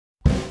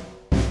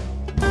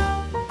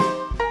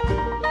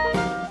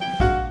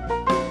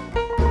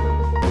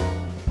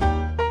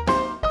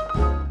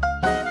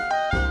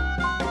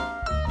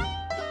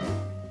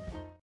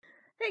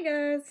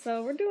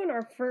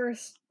our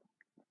first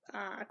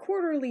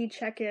quarterly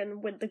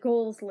check-in with the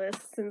goals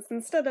list, since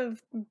instead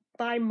of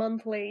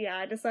bi-monthly,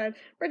 I decided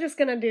we're just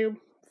gonna do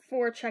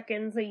 4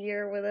 check-ins a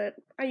year with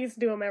it. I used to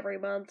do them every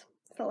month.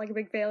 Felt like a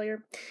big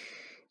failure.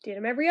 Did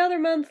them every other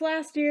month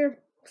last year.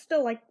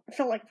 Still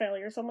felt like a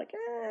failure, so I'm like,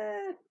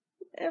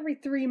 every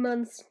 3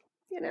 months,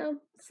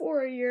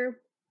 4 a year.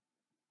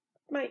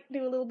 Might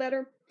do a little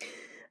better.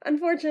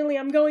 Unfortunately,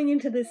 I'm going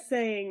into this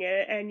saying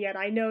it, and yet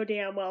I know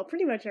damn well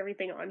pretty much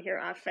everything on here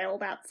I've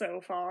failed at so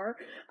far.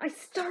 I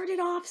started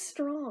off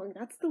strong.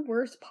 That's the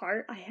worst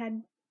part. I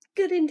had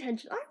good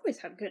intentions. I always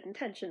have good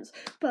intentions,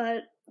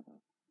 but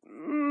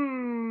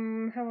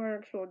have I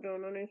actually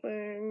done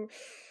anything?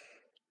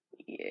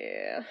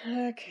 Yeah.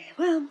 Okay,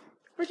 well,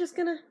 we're just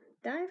gonna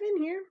dive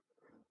in here.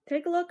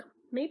 Take a look.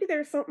 Maybe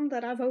there's something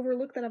that I've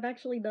overlooked that I've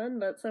actually done,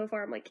 but so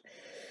far I'm like,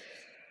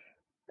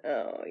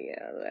 oh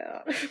yeah,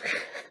 that.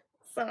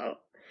 So,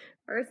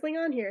 first thing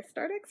on here,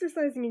 start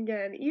exercising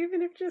again,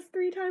 even if just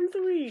 3 times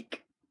a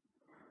week.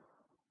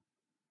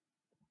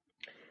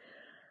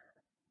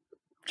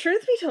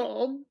 Truth be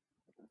told,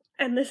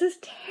 and this is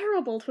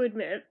terrible to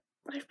admit,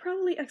 I've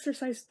probably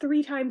exercised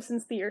 3 times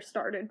since the year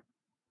started.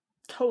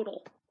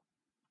 Total.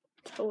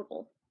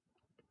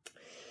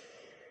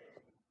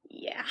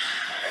 Yeah.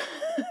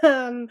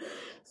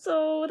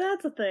 So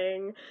that's a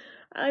thing.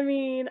 I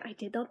mean, I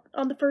did that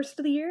on the first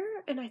of the year,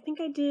 and I think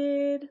I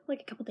did,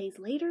 like, a couple days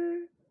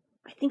later.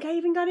 I think I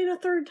even got in a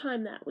 3rd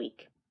time that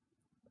week.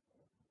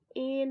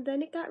 And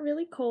then it got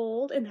really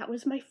cold, and that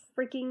was my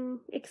freaking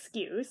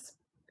excuse.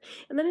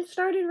 And then it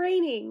started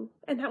raining,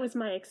 and that was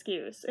my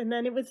excuse. And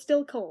then it was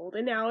still cold,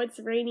 and now it's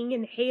raining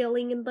and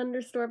hailing and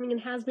thunderstorming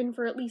and has been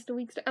for at least a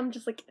week. I'm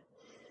just like,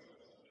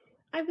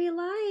 I'd be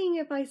lying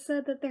if I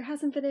said that there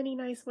hasn't been any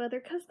nice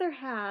weather, because there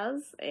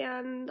has,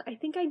 and I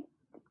think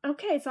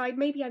okay, so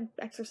maybe I'd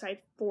exercise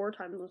 4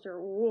 times this year.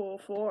 Whoa,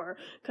 4.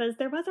 Because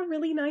there was a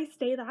really nice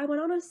day that I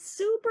went on a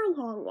super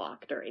long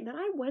walk during, that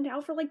I went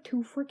out for like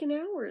 2 freaking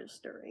hours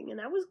during, and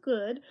that was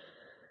good.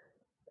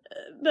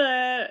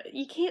 But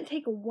you can't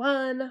take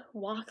one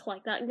walk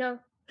like that and go,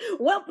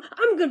 well,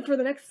 I'm good for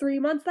the next 3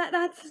 months.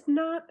 That's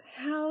not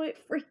how it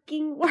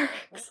freaking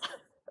works.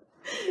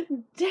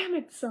 Damn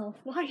itself,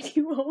 why do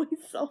you always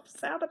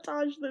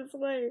self-sabotage this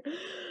way?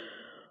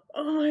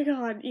 Oh my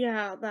god,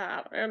 yeah,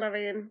 that. And I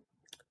mean,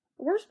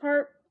 worst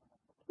part,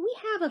 we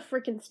have a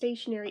freaking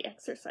stationary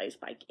exercise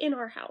bike in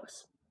our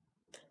house.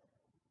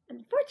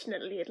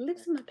 Unfortunately, it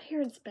lives in my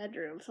parents'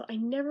 bedroom, so I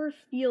never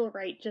feel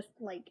right just,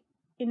 like,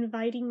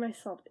 inviting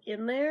myself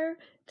in there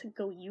to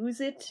go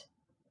use it.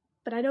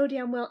 But I know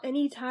damn well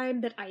any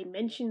time that I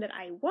mention that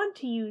I want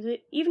to use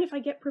it, even if I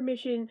get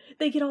permission,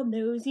 they get all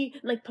nosy,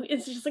 and like,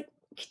 it's just like,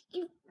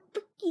 you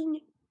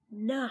freaking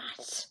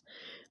not.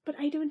 But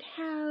I don't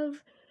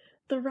have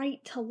the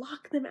right to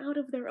lock them out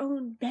of their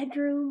own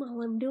bedroom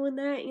while I'm doing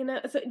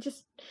that, so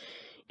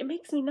it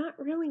makes me not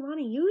really want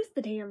to use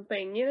the damn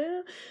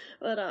thing,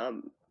 But,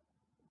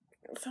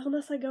 so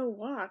unless I go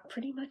walk,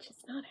 pretty much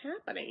it's not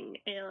happening,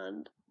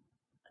 and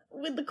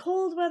with the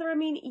cold weather, I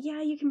mean,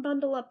 yeah, you can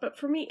bundle up, but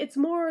for me, it's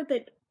more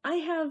that I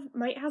have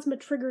my asthma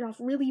triggered off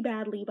really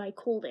badly by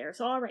cold air,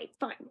 so alright,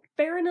 fine.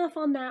 Fair enough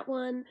on that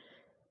one.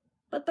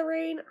 But the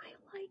rain,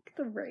 I like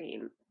the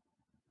rain.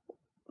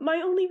 My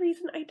only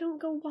reason I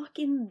don't go walk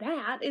in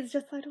that is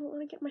just I don't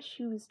want to get my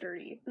shoes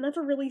dirty. And that's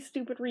a really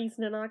stupid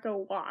reason to not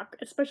go walk,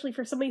 especially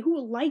for somebody who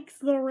likes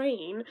the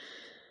rain.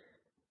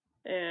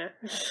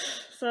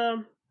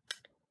 So,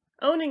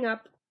 owning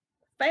up.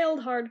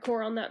 Failed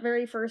hardcore on that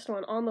very first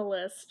one on the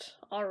list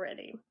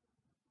already.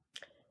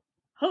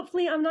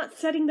 Hopefully I'm not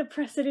setting the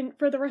precedent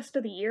for the rest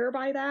of the year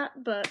by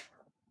that, but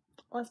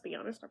let's be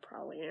honest, I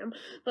probably am.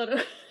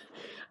 But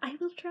I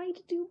will try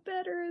to do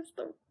better as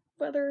the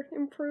weather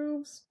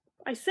improves.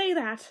 I say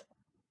that.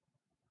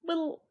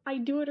 Will I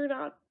do it or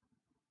not?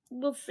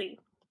 We'll see.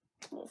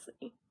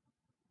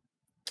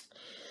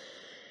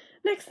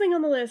 Next thing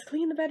on the list,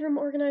 clean the bedroom,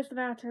 organize the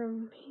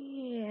bathroom.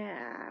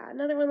 Yeah,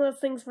 another one of those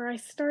things where I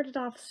started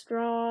off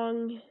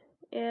strong,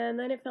 and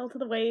then it fell to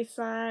the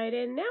wayside,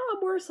 and now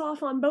I'm worse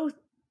off on both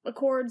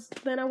accords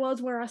than I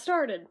was where I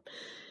started.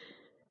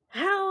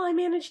 How I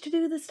managed to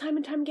do this time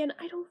and time again,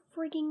 I don't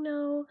freaking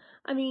know.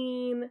 I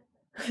mean,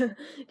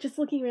 just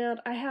looking around,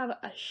 I have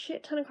a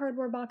shit ton of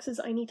cardboard boxes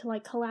I need to,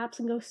 like, collapse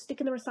and go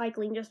stick in the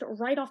recycling just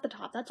right off the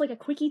top. That's like a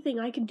quickie thing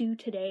I can do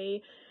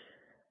today.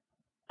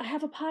 I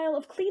have a pile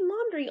of clean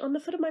laundry on the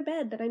foot of my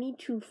bed that I need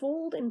to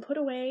fold and put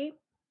away.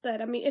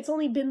 That, I mean, it's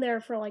only been there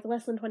for, like,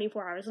 less than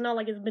 24 hours. It's not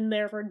like it's been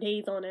there for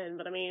days on end,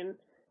 but I mean,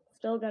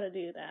 still gotta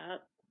do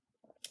that.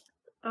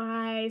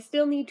 I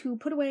still need to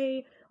put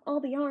away all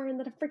the yarn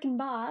that I freaking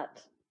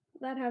bought.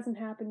 That hasn't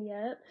happened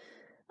yet.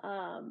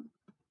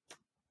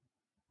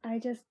 I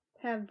just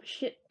have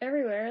shit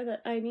everywhere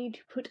that I need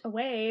to put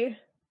away.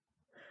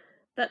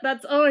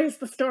 That's always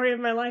the story of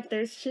my life.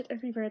 There's shit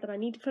everywhere that I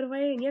need to put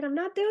away, and yet I'm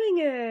not doing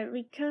it,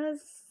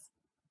 because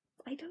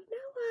I don't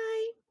know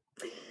why.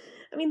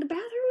 I mean, the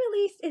bathroom at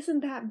least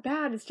isn't that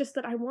bad, it's just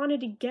that I wanted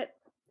to get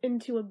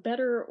into a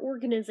better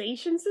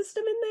organization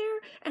system in there,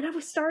 and I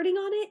was starting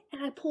on it,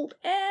 and I pulled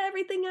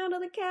everything out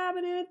of the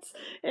cabinets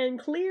and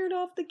cleared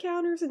off the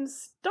counters and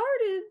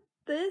started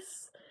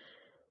this,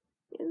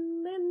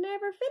 and then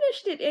never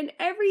finished it, and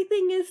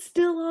everything is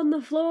still on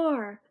the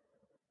floor,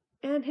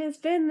 and has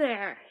been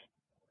there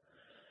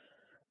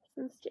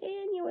since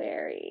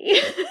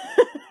January.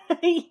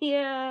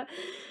 Yeah.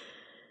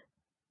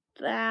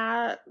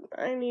 That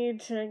I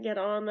need to get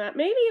on that.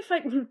 Maybe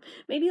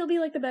it'll be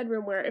like the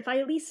bedroom, where if I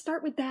at least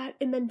start with that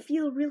and then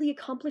feel really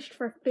accomplished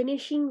for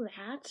finishing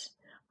that,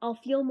 I'll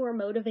feel more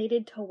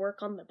motivated to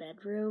work on the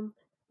bedroom.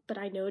 But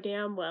I know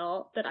damn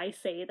well that I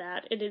say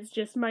that it is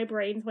just my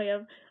brain's way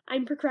of,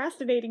 I'm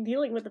procrastinating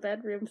dealing with the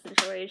bedroom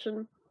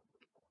situation.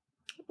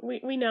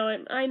 We know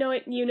it. I know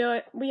it. You know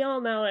it. We all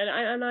know it.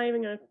 I'm not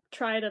even gonna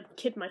try to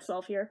kid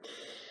myself here.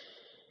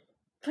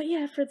 But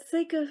yeah, for the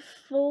sake of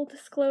full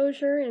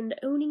disclosure and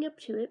owning up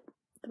to it,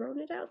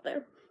 throwing it out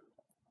there.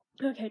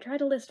 Okay, try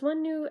to list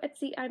one new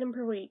Etsy item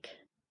per week.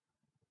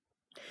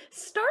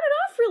 Started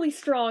off really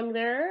strong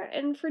there,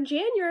 and for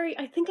January,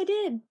 I think I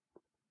did.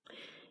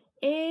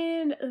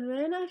 And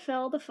then I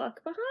fell the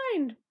fuck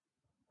behind.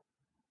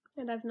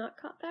 And I've not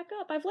caught back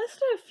up. I've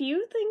listed a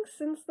few things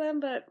since then,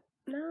 but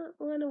not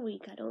one a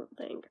week, I don't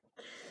think.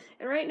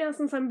 And right now,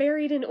 since I'm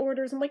buried in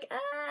orders, I'm like,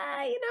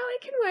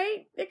 it can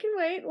wait. It can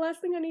wait. Last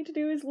thing I need to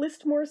do is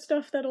list more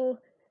stuff that'll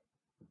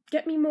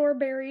get me more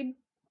buried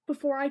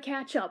before I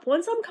catch up.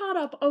 Once I'm caught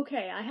up,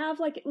 okay, I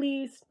have like at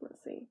least,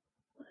 let's see,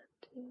 1,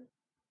 2,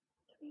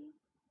 3.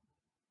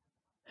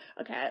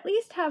 Okay, I at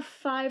least have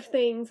 5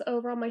 things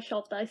over on my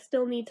shelf that I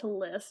still need to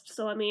list.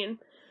 So, I mean,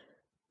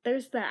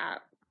 there's that.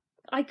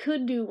 I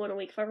could do one a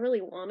week if I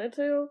really wanted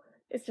to.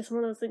 It's just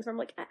one of those things where I'm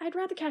like, I'd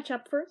rather catch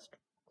up first.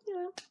 You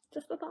know,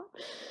 just a thought.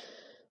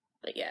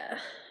 But yeah,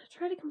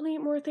 try to complete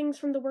more things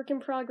from the work in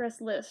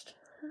progress list.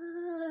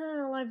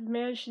 All I've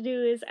managed to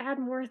do is add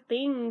more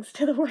things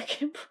to the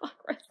work in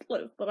progress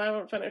list that I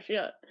haven't finished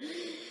yet.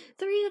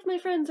 3 of my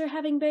friends are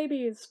having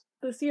babies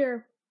this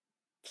year,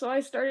 so I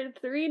started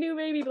 3 new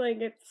baby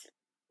blankets.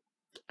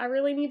 I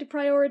really need to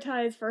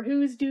prioritize for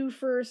who's due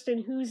first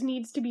and whose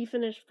needs to be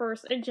finished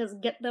first, and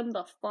just get them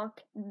the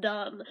fuck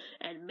done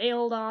and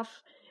mailed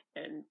off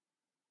and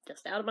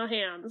just out of my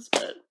hands.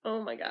 But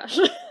oh my gosh,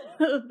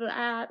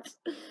 that.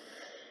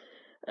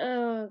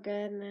 Oh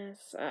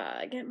goodness.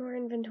 Get more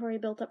inventory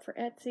built up for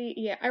Etsy.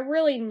 Yeah, I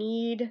really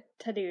need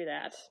to do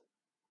that.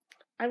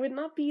 I would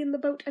not be in the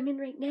boat I'm in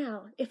right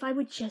now if I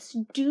would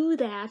just do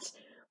that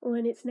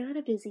when it's not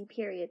a busy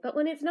period. But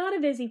when it's not a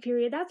busy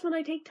period, that's when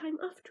I take time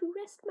off to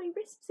rest my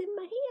wrists in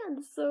my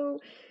hands. So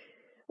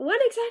when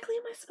exactly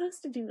am I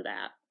supposed to do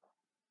that?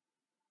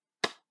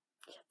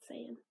 Just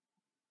saying.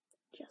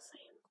 Just saying.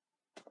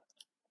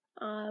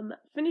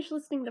 Finish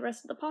listing the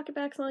rest of the pocket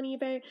backs on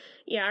eBay.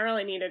 Yeah, I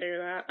really need to do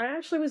that. I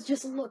actually was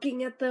just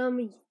looking at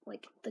them,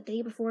 like, the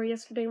day before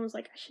yesterday and was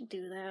like, I should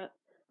do that.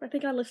 I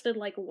think I listed,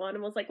 like, 1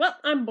 and was like, well,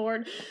 I'm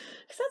bored.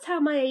 Because that's how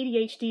my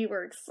ADHD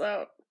works,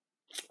 so...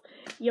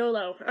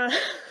 YOLO.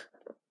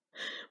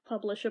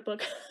 Publish a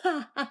book.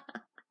 I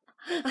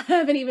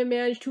haven't even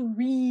managed to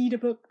read a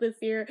book this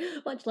year,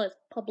 much less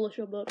publish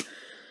a book.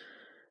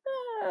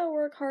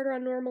 Work harder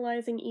on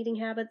normalizing eating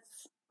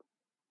habits.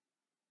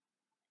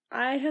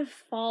 I have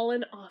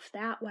fallen off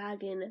that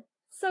wagon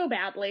so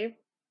badly.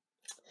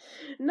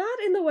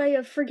 Not in the way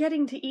of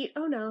forgetting to eat.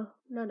 Oh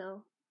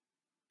no.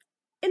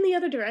 In the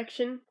other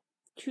direction,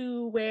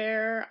 to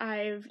where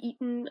I've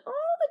eaten all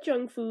the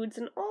junk foods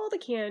and all the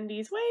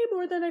candies, way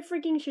more than I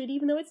freaking should,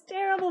 even though it's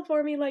terrible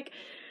for me. Like,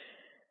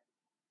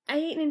 I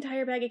ate an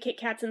entire bag of Kit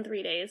Kats in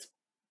 3 days.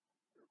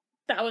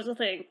 That was a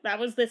thing. That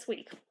was this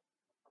week.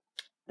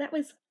 That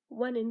was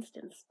one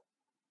instance.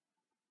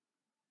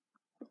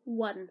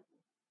 1.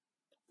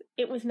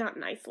 It was not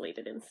an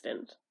isolated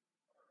incident.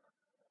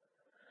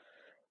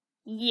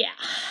 Yeah,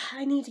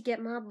 I need to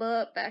get my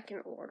butt back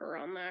in order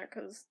on that,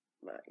 because,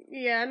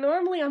 yeah,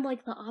 normally I'm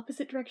like the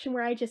opposite direction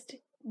where I just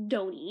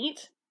don't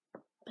eat.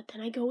 But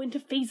then I go into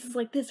phases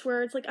like this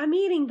where it's like, I'm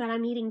eating, but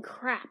I'm eating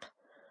crap.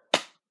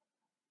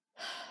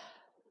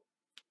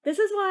 This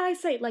is why I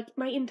say, like,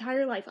 my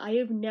entire life, I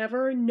have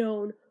never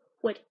known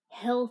what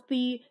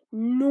healthy,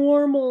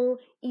 normal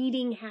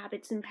eating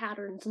habits and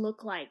patterns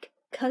look like.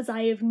 Because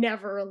I have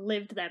never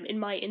lived them in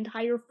my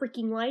entire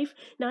freaking life,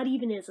 not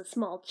even as a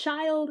small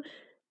child.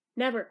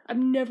 Never. I've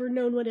never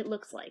known what it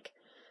looks like.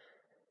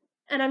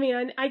 And I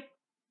mean, I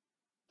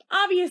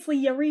obviously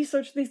you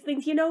research these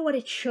things, you know what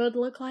it should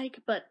look like,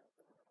 but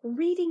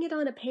reading it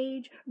on a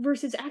page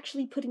versus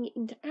actually putting it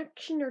into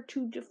action are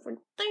 2 different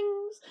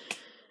things.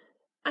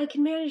 I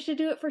can manage to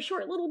do it for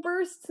short little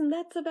bursts, and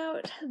that's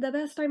about the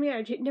best I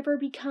manage. It never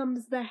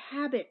becomes the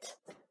habit.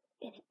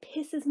 And it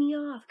pisses me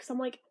off, because I'm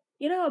like,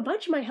 you know, a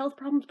bunch of my health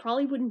problems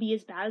probably wouldn't be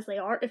as bad as they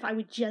are if I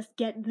would just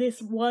get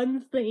this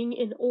one thing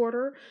in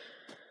order.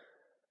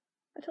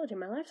 I told you,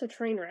 my life's a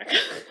train wreck,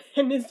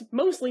 and it's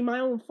mostly my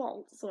own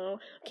fault, so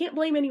I can't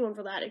blame anyone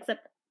for that,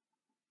 except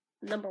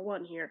number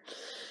 1 here.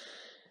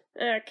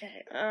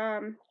 Okay,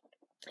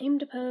 aim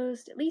to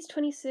post at least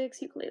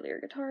 26 ukulele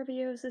or guitar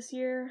videos this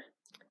year.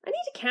 I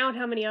need to count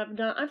how many I've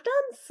done. I've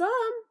done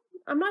some.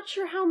 I'm not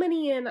sure how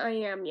many in I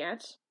am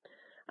yet.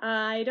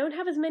 I don't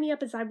have as many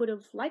up as I would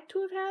have liked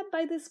to have had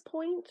by this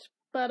point,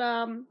 but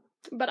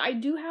I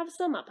do have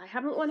some up. I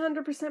haven't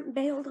 100%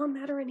 bailed on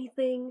that or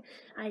anything.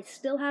 I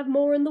still have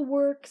more in the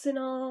works and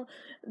all.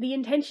 The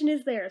intention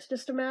is there. It's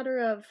just a matter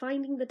of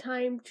finding the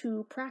time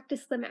to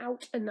practice them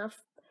out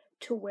enough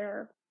to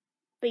where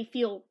they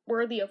feel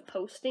worthy of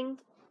posting.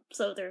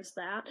 So there's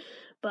that.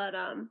 But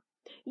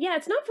yeah,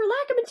 it's not for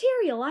lack of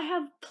material. I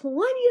have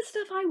plenty of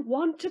stuff I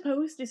want to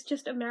post. It's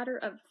just a matter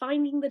of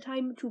finding the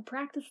time to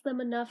practice them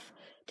enough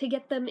to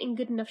get them in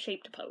good enough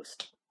shape to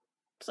post.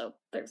 So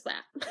there's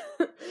that.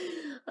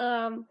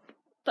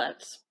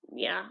 But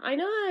yeah, I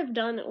know I've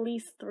done at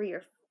least 3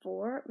 or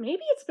 4.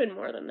 Maybe it's been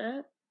more than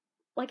that.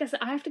 Like I said,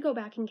 I have to go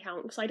back and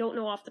count because I don't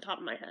know off the top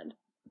of my head.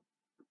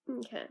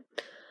 Okay.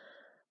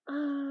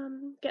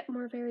 Get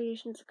more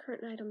variations of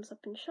current items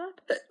up in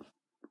shop.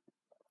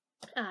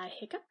 I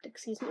hiccuped,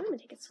 excuse me. I'm gonna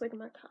take a swig of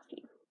my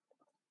coffee.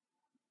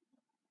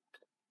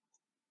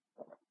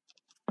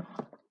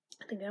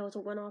 I think that was a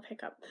one-off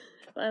hiccup.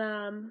 But,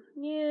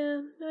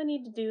 yeah, I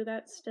need to do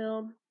that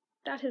still.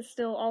 That has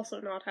still also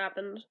not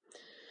happened.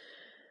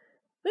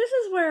 This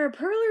is where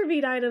perler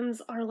bead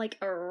items are, like,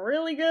 a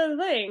really good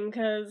thing,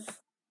 because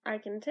I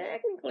can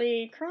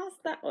technically cross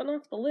that one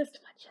off the list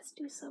if I just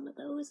do some of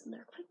those, and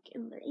they're quick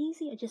and they're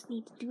easy. I just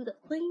need to do the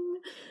thing.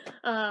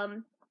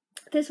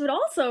 This would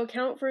also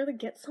count for the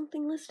get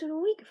something list in a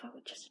week if I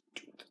would just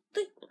do the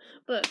thing.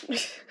 But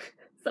it's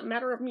a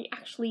matter of me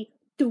actually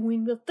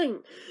doing the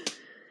thing.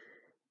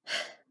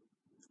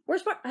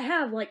 Worst part, I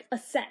have like a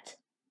set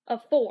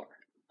of 4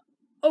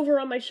 over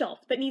on my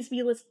shelf that needs to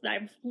be listed.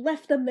 I've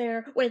left them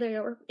there where they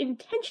are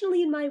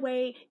intentionally in my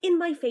way, in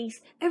my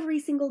face, every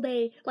single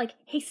day. Like,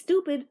 hey,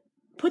 stupid,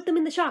 put them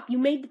in the shop. You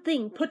made the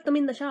thing, put them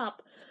in the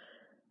shop.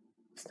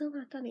 Still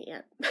not done it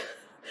yet.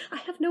 I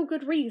have no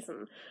good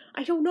reason.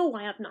 I don't know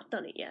why I've not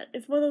done it yet.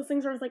 It's one of those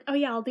things where I was like, oh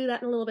yeah, I'll do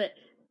that in a little bit.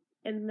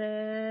 And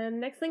then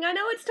next thing I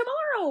know, it's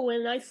tomorrow,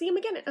 and I see him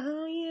again.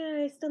 Oh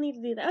yeah, I still need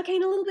to do that. Okay,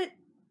 in a little bit.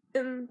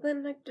 And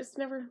then I just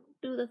never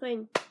do the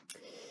thing.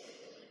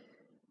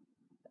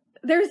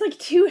 There's like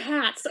 2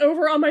 hats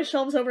over on my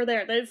shelves over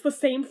there that it's the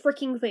same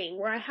freaking thing,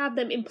 where I have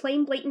them in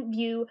plain blatant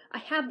view. I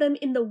have them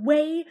in the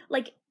way,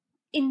 like,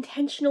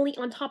 intentionally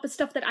on top of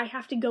stuff that I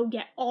have to go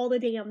get all the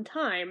damn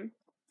time.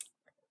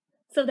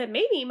 So that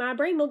maybe my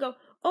brain will go,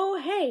 oh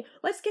hey,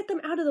 let's get them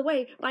out of the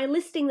way by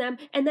listing them,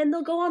 and then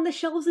they'll go on the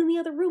shelves in the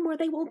other room where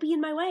they won't be in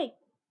my way.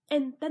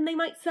 And then they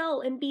might sell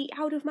and be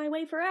out of my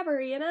way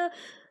forever, you know?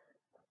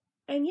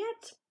 And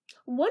yet,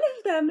 one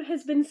of them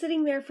has been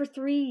sitting there for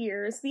 3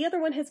 years, the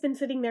other one has been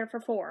sitting there for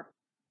 4.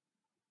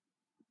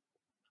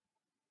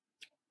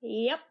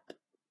 Yep.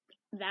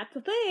 That's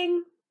a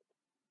thing.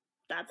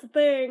 That's a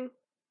thing.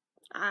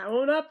 I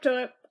own up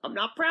to it. I'm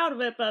not proud of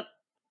it, but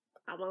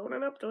I'm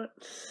owning up to it.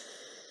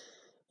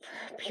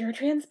 For pure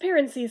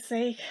transparency's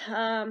sake.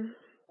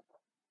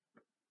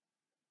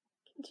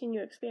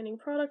 Continue expanding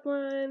product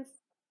lines.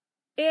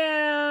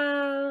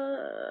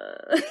 Yeah.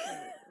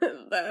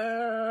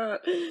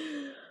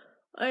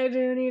 I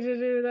do need to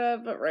do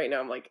that, but right now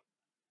I'm like,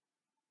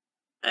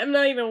 I'm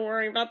not even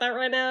worrying about that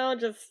right now,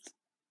 just,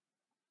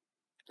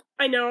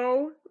 I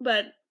know,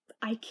 but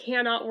I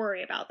cannot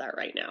worry about that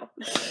right now.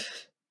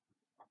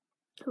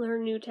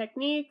 Learn new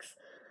techniques.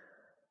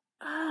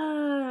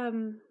 I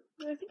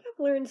think I've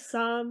learned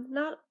some,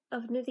 not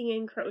of knitting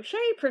and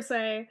crochet per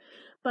se,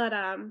 but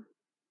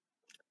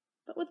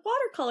with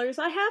watercolors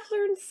I have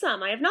learned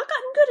some. I have not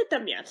gotten good at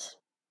them yet.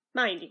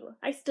 Mind you,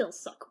 I still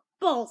suck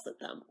balls at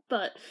them,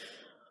 but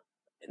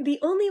the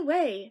only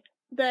way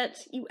that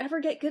you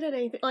ever get good at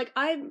anything, like,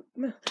 I think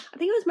it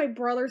was my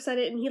brother said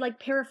it, and he, like,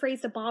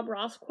 paraphrased a Bob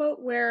Ross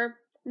quote, where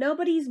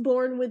nobody's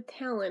born with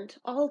talent.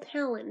 All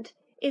talent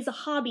is a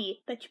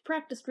hobby that you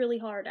practiced really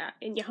hard at,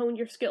 and you honed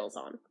your skills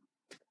on.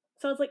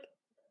 So I was like,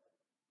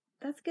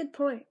 that's a good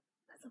point.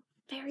 That's a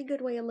very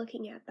good way of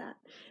looking at that.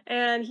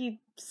 And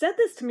he said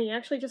this to me,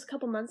 actually, just a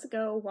couple months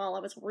ago, while I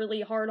was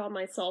really hard on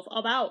myself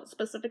about,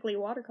 specifically,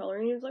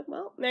 watercoloring. He was like,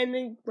 well, and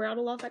then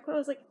rattled off that quote. I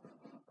was like,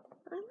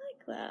 I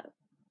like that.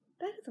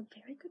 That is a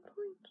very good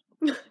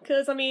point.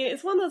 Because, I mean,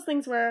 it's one of those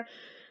things where,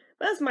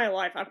 that's my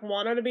life. I've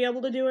wanted to be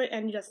able to do it,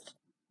 and just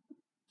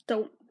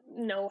don't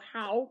know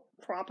how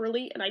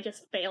properly, and I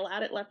just fail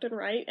at it left and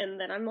right, and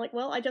then I'm like,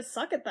 well, I just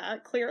suck at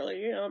that,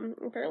 clearly.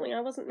 Apparently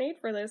I wasn't made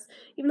for this.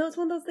 Even though it's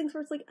one of those things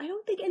where it's like, I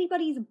don't think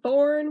anybody's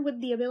born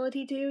with the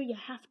ability to. You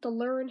have to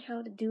learn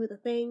how to do the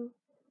thing.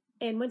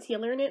 And once you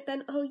learn it,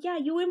 then, oh yeah,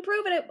 you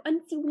improve it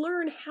once you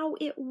learn how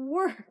it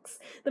works.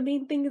 The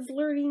main thing is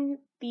learning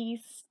the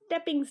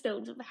stepping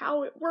stones of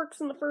how it works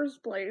in the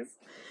first place.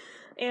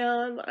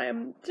 And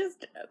I'm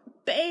just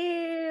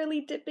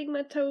barely dipping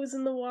my toes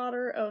in the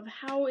water of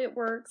how it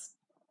works.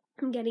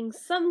 I'm getting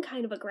some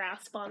kind of a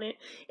grasp on it,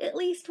 at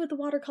least with the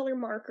watercolor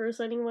markers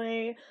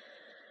anyway.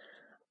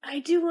 I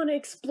do want to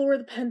explore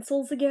the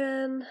pencils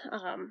again,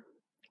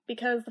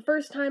 because the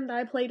first time that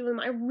I played with them,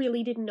 I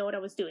really didn't know what I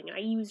was doing. I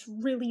used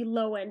really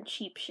low-end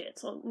cheap shit.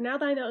 So now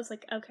that I know, it's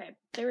like, okay,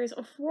 there is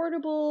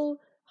affordable,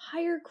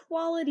 higher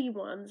quality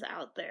ones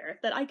out there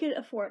that I could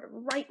afford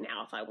right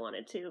now if I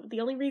wanted to.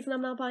 The only reason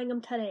I'm not buying them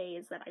today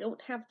is that I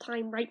don't have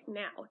time right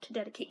now to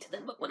dedicate to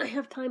them. But when I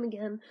have time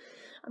again,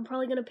 I'm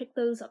probably going to pick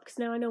those up because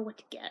now I know what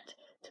to get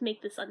to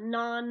make this a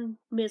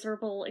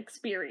non-miserable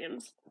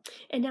experience.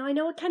 And now I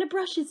know what kind of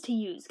brushes to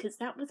use, because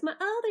that was my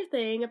other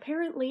thing.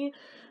 Apparently,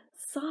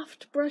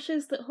 soft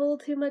brushes that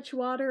hold too much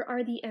water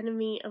are the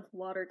enemy of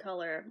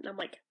watercolor. And I'm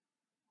like,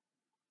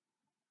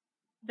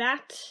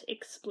 that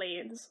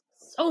explains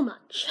so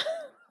much.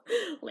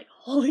 Like,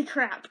 holy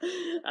crap.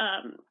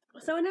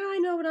 So now I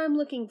know what I'm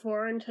looking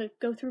for, and to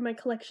go through my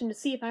collection to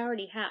see if I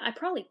already have. I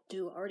probably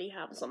do already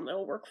have some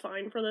that'll work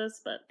fine for this,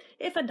 but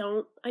if I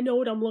don't, I know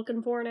what I'm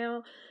looking for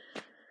now.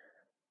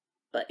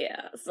 But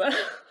yeah, so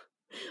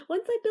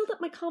once I build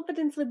up my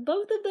confidence with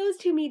both of those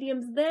two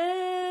mediums,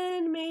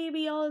 then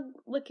maybe I'll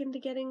look into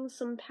getting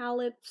some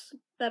palettes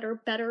that are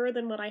better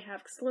than what I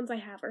have, because the ones I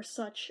have are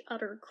such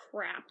utter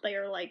crap. They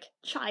are like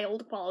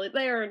child quality.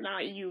 They are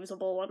not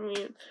usable. I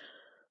mean,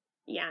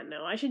 yeah,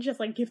 no, I should just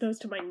like give those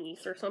to my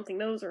niece or something.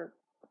 Those are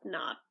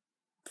not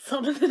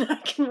something that I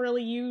can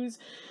really use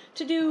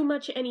to do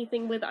much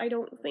anything with, I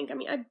don't think. I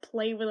mean, I'd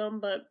play with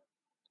them, but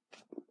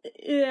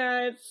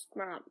yeah, it's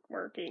not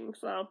working,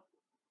 so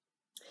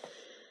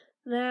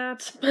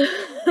that.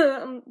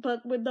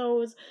 But with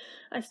those,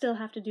 I still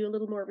have to do a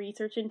little more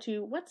research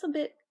into what's a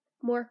bit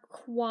more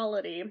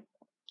quality,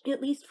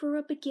 at least for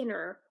a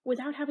beginner,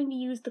 without having to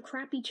use the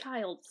crappy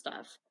child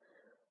stuff,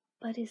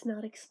 but is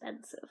not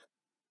expensive.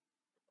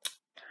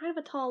 Kind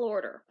of a tall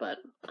order, but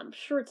I'm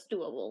sure it's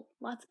doable.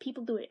 Lots of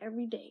people do it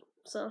every day,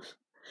 so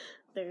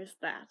there's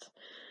that.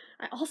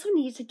 I also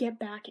need to get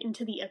back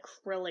into the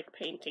acrylic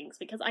paintings,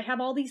 because I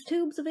have all these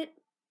tubes of it,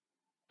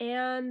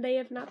 and they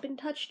have not been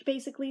touched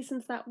basically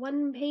since that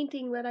one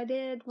painting that I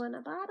did when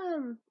I bought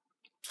them.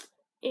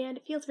 And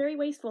it feels very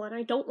wasteful, and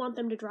I don't want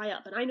them to dry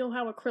up, and I know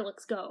how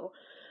acrylics go.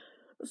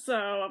 So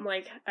I'm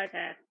like,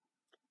 okay,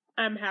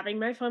 I'm having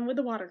my fun with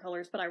the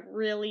watercolors, but I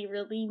really,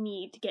 really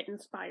need to get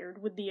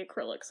inspired with the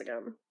acrylics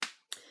again.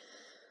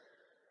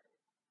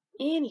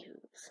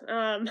 Anywho's,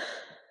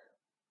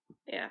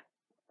 yeah.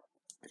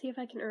 See if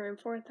I can earn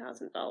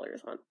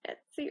 $4,000 on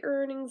Etsy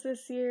earnings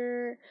this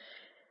year.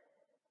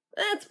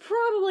 That's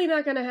probably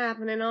not gonna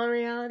happen in all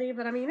reality,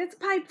 but I mean, it's a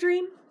pipe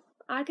dream.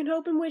 I can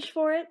hope and wish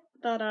for it,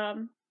 but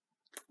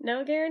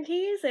no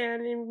guarantees,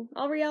 and in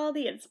all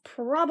reality, it's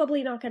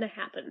probably not gonna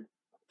happen.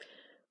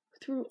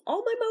 Through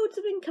all my modes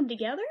of income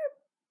together?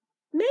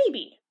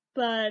 Maybe,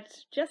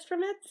 but just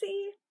from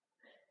Etsy?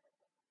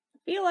 I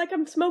feel like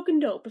I'm smoking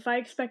dope if I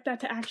expect that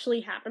to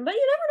actually happen, but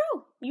you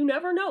never know. You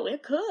never know.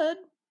 It could.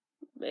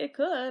 It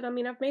could. I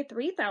mean, I've made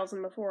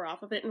 $3,000 before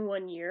off of it in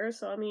 1 year,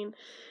 so I mean,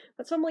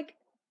 that's why I'm like,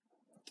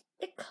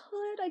 it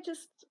could.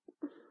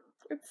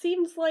 It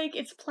seems like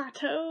it's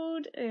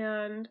plateaued,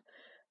 and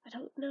I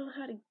don't know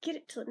how to get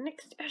it to the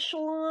next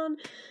echelon.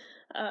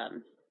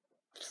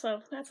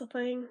 So that's a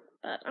thing,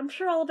 but I'm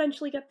sure I'll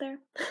eventually get there.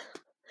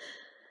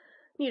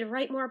 Need to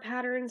write more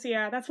patterns.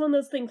 Yeah, that's one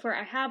of those things where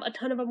I have a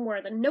ton of them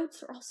where the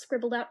notes are all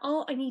scribbled out.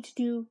 All I need to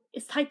do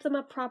is type them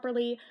up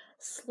properly,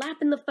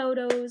 slap in the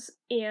photos,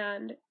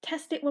 and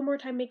test it one more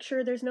time, make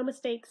sure there's no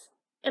mistakes,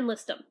 and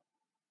list them.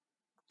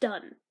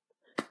 Done.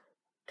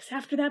 Because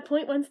after that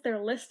point, once they're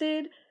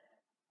listed,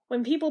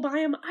 when people buy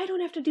them, I don't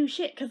have to do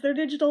shit because they're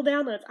digital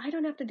downloads. I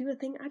don't have to do a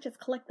thing. I just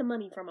collect the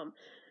money from them.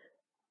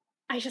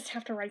 I just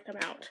have to write them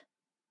out.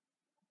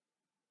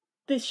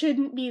 This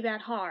shouldn't be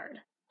that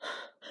hard.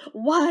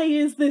 Why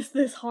is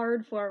this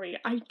hard for me?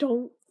 I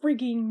don't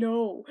frigging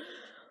know.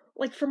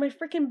 Like, for my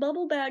freaking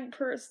bubble bag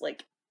purse,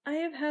 like, I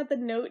have had the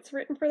notes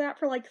written for that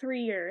for like 3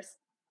 years.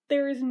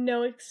 There is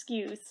no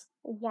excuse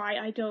why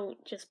I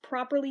don't just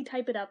properly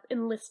type it up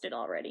and list it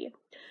already.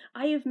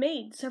 I have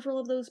made several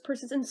of those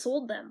purses and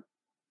sold them.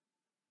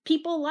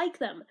 People like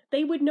them.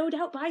 They would no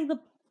doubt buy the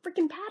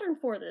freaking pattern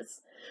for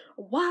this.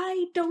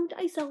 Why don't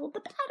I sell the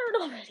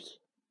pattern already?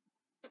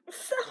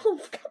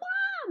 Self, come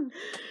on!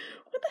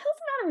 What the hell's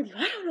the matter with you?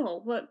 I don't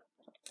know, but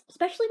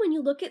especially when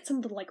you look at some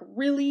of the like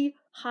really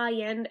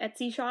high-end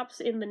Etsy shops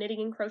in the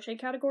knitting and crochet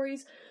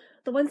categories,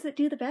 the ones that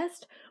do the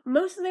best,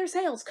 most of their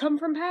sales come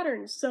from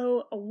patterns,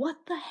 so what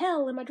the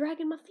hell am I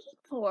dragging my feet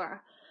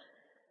for?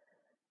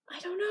 I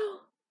don't know.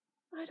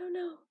 I don't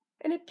know.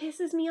 And it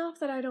pisses me off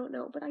that I don't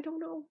know, but I don't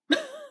know.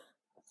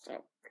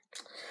 So,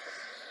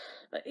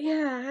 but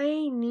yeah,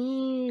 I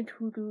need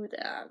to do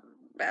that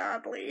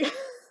badly.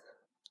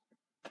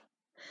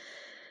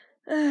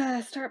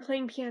 Start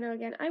playing piano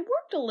again. I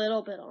worked a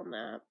little bit on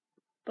that,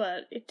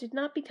 but it did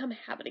not become a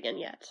habit again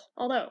yet.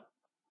 Although,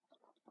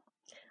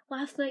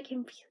 last night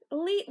came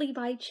completely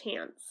by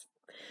chance.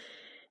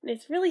 And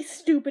it's really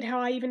stupid how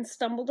I even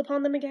stumbled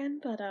upon them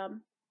again, but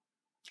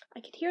I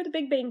could hear the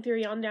Big Bang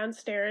Theory on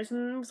downstairs,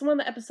 and it was one of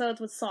the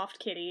episodes with Soft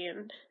Kitty,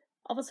 and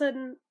all of a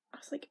sudden, I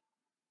was like,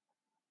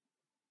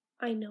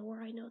 I know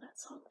where I know that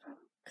song from.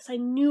 because I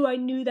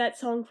knew that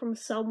song from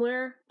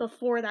somewhere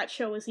before that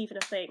show was even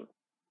a thing.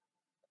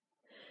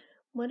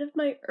 One of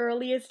my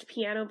earliest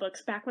piano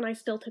books, back when I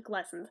still took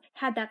lessons,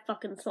 had that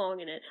fucking song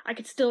in it. I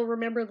could still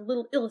remember the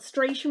little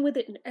illustration with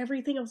it and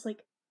everything. I was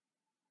like,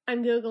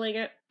 I'm Googling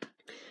it.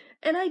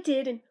 And I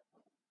did, and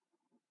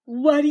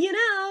what do you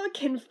know?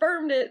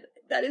 Confirmed it.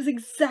 That is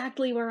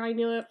exactly where I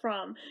knew it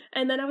from.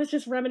 And then I was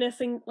just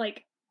reminiscing,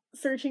 like,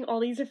 searching all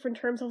these different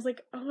terms. I was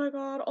like, oh my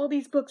god, all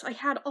these books. I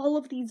had all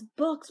of these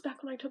books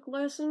back when I took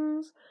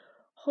lessons.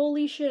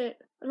 Holy shit.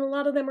 And a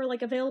lot of them are,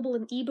 like, available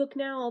in ebook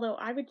now, although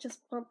I would just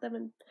want them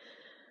in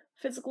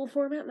physical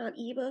format, not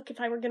ebook,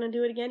 if I were gonna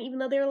do it again, even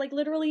though they're, like,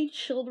 literally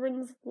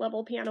children's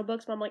level piano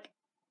books. But I'm like,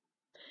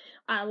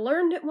 I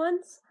learned it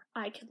once,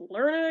 I could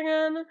learn it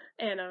again,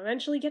 and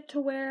eventually get to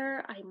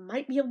where I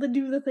might be able to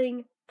do the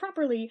thing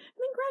properly, and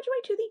then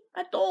graduate to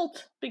the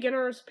adult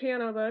beginner's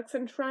piano books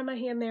and try my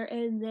hand there,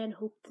 and then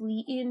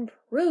hopefully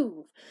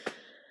improve.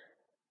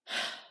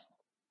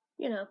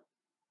 You know,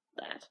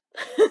 that.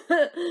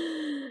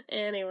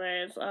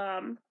 Anyways,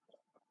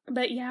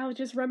 but yeah, I was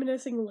just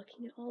reminiscing,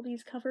 looking at all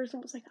these covers,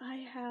 and was like, I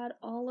had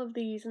all of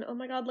these, and oh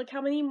my god, look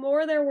how many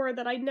more there were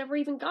that I never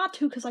even got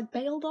to because I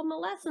bailed on the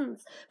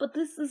lessons. But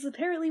this is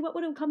apparently what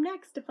would have come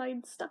next if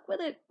I'd stuck with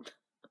it.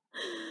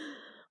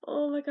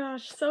 Oh my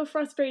gosh, so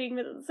frustrating,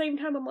 but at the same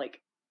time, I'm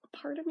like,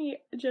 part of me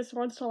just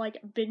wants to, like,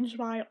 binge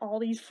buy all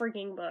these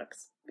frigging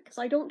books, because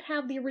I don't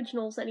have the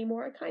originals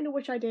anymore. I kind of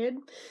wish I did.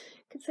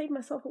 Could save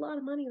myself a lot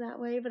of money that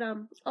way, but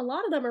a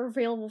lot of them are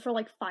available for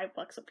like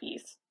 $5 a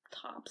piece,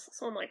 tops,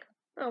 so I'm like,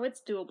 oh,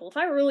 it's doable. If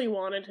I really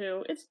wanted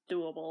to, it's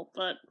doable,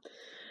 but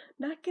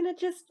not gonna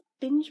just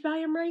binge buy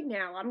them right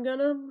now. I'm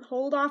gonna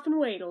hold off and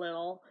wait a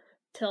little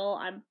till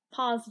I'm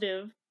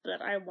positive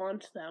that I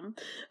want them,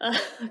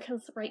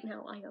 because right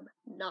now I am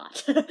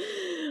not.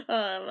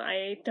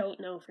 I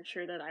don't know for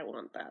sure that I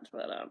want that,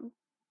 but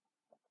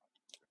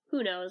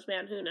who knows,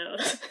 man, who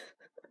knows.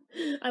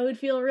 I would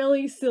feel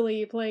really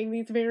silly playing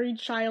these very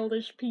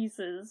childish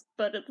pieces,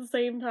 but at the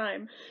same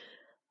time,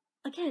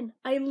 again,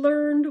 I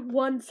learned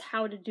once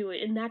how to do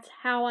it, and that's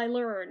how I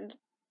learned.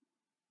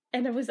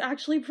 And it was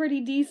actually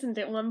pretty decent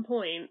at one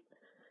point.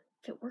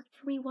 If it worked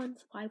for me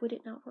once, why would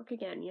it not work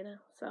again, you know?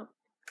 So,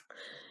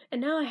 and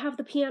now I have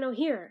the piano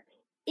here,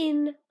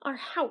 in our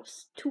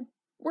house, to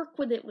work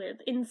with it with,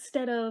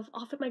 instead of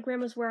off at my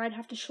grandma's where I'd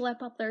have to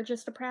schlep up there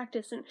just to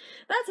practice, and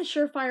that's a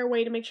surefire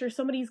way to make sure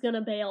somebody's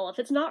gonna bail. If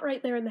it's not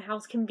right there in the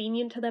house,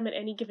 convenient to them at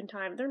any given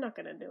time, they're not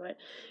gonna do it.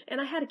 And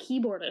I had a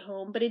keyboard at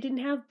home, but it didn't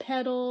have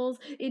pedals,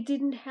 it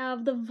didn't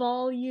have the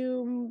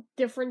volume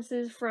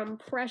differences from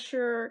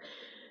pressure,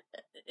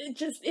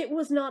 it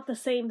was not the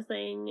same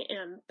thing,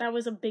 and that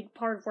was a big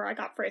part of where I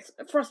got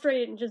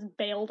frustrated and just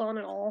bailed on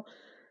it all.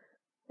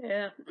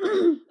 Yeah.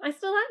 I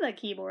still have that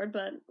keyboard,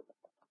 but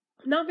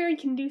not very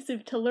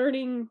conducive to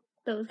learning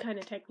those kind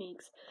of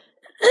techniques.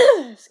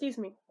 Excuse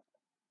me.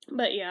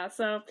 But yeah,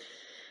 so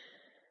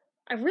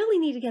I really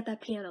need to get that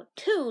piano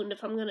tuned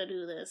if I'm gonna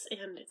do this,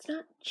 and it's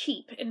not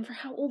cheap. And for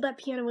how old that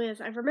piano is,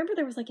 I remember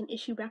there was like an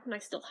issue back when I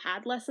still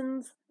had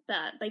lessons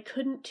that they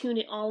couldn't tune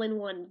it all in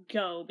one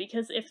go,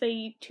 because if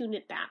they tune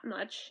it that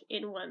much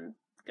in one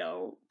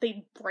go,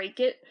 they'd break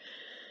it.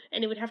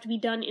 And it would have to be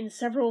done in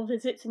several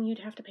visits, and you'd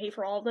have to pay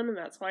for all of them, and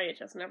that's why it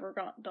just never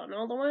got done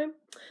all the way.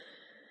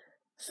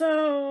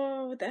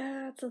 So,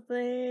 that's a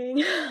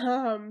thing.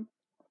 And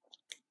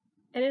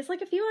it's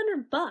like a few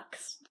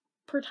 $100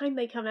 per time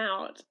they come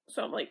out.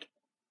 So I'm like,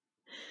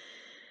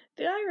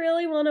 do I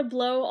really want to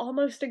blow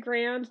almost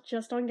 $1,000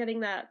 just on getting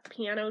that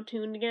piano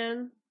tuned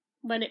again,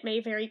 when it may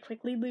very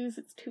quickly lose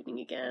its tuning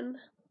again?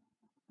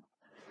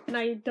 And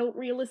I don't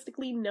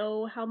realistically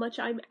know how much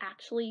I'm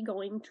actually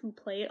going to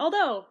play it.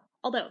 Although,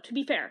 to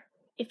be fair,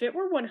 if it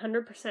were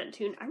 100%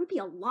 tuned, I would be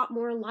a lot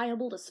more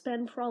liable to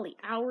spend probably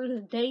hours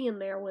a day in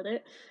there with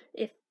it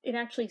if it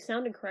actually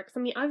sounded correct. I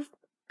mean, I've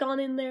gone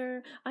in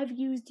there, I've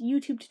used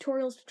YouTube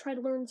tutorials to try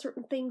to learn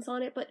certain things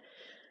on it, but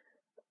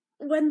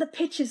when the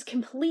pitch is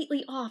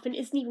completely off and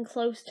isn't even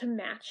close to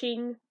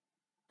matching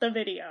the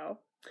video,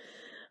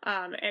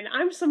 and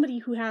I'm somebody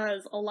who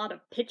has a lot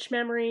of pitch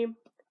memory,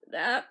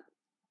 that,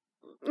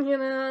 you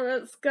know,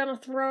 that's gonna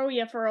throw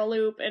you for a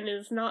loop and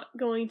is not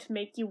going to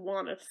make you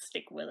want to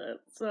stick with it.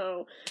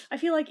 So I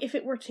feel like if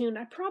it were tuned,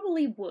 I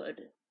probably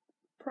would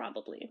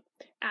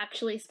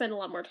actually spend a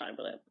lot more time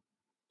with it.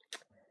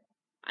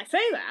 I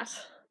say that,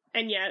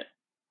 and yet,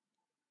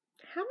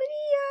 how many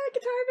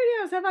guitar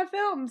videos have I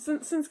filmed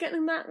since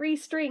getting that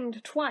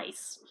restringed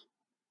twice?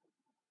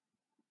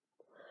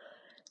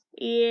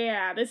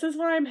 Yeah, this is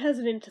why I'm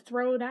hesitant to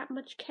throw that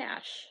much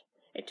cash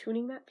at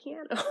tuning that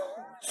piano.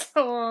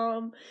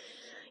 So,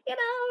 you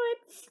know,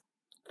 it's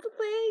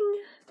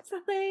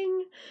a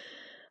thing.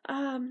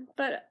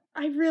 But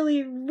I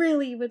really,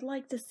 really would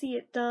like to see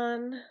it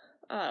done.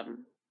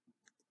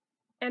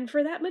 And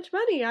for that much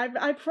money,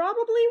 I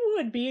probably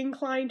would be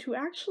inclined to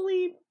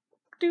actually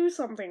do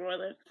something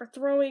with it. For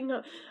throwing,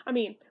 I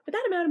mean, with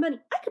that amount of money,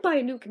 I could buy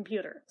a new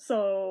computer.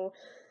 So,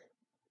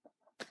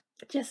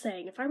 just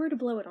saying, if I were to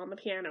blow it on the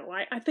piano,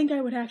 I think I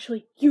would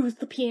actually use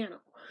the piano.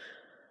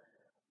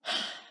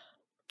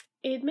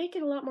 It'd make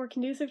it a lot more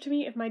conducive to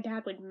me if my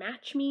dad would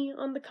match me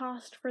on the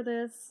cost for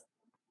this,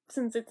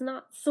 since it's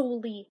not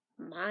solely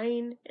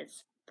mine,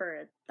 it's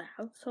for the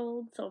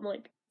household, so I'm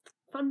like,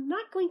 if I'm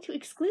not going to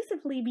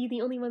exclusively be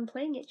the only one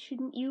playing it,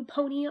 shouldn't you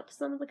pony up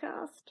some of the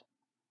cost?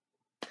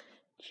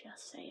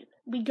 Just saying.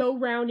 We go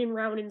round and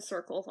round in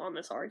circles on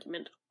this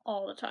argument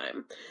all the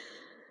time.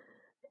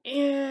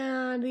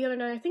 And the other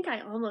night, I think I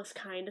almost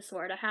kind of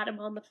sort of had him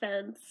on the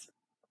fence.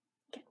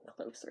 Getting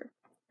closer.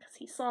 Because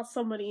he saw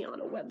somebody on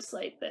a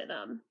website that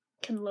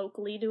can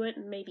locally do it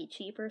and may be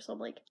cheaper, so I'm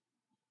like,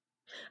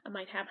 I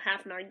might have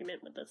half an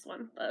argument with this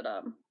one. But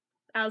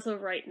as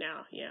of right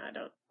now, yeah, I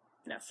don't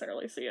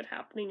necessarily see it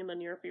happening in the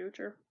near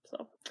future.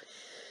 So,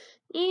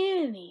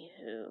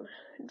 anywho,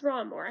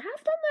 draw more. I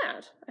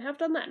have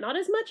done that. Not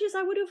as much as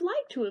I would have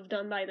liked to have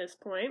done by this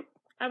point.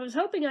 I was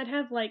hoping I'd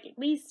have, like, at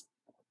least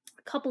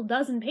a couple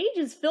dozen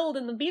pages filled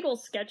in the Beatles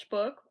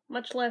sketchbook,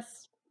 much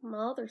less my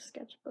other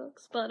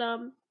sketchbooks. But,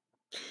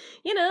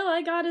 you know,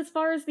 I got as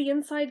far as the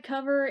inside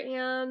cover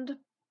and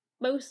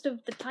most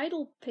of the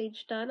title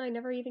page done. I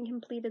never even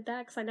completed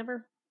that because I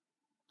never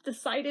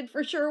decided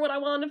for sure what I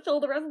wanted to fill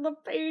the rest of the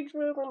page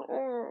with.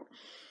 Oh,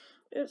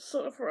 it's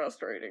so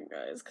frustrating,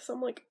 guys, because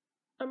I'm like,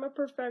 I'm a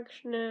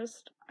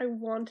perfectionist. I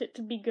want it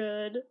to be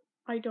good.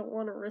 I don't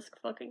want to risk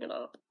fucking it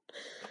up.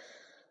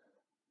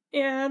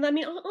 And, I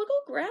mean, I'll go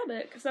grab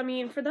it, because, I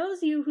mean, for those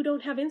of you who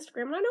don't have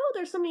Instagram, and I know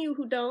there's some of you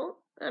who don't,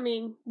 I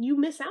mean, you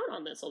miss out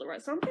on this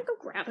otherwise, so I'm gonna go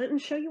grab it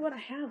and show you what I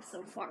have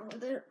so far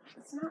with it.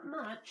 It's not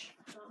much,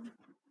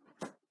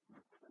 let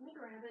me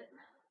grab it.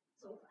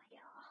 So, yeah.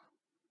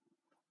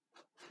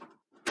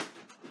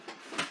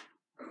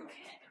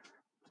 Okay.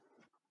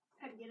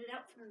 Had to get it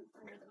out from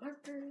under the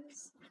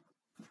markers.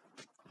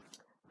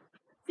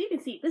 So you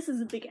can see, this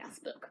is a big-ass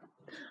book.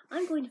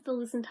 I'm going to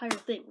fill this entire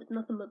thing with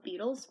nothing but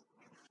Beatles.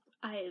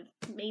 I've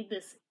made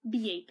this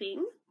BA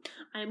thing.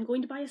 I'm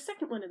going to buy a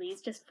second one of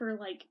these just for,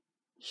 like,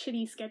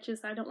 shitty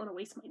sketches that I don't want to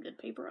waste my good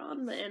paper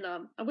on. And,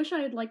 I wish I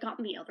had, like,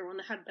 gotten the other one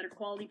that had better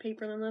quality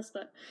paper than this,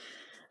 but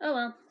oh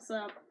well.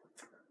 So,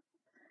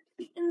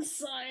 the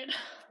inside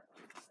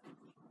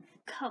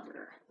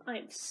cover I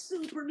am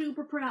super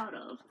duper proud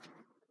of.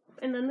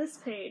 And then this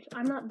page,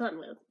 I'm not done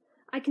with.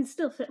 I can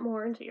still fit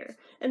more into here.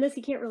 And this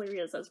you can't really read,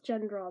 it says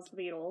Jen Draws the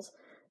Beatles.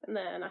 And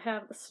then I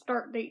have the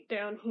start date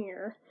down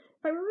here.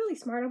 If I were really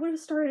smart, I would have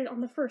started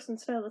on the first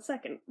instead of the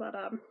second, but,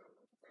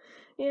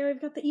 yeah, we've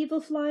got the evil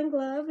flying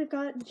glove, we've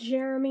got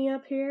Jeremy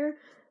up here,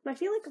 and I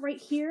feel like right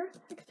here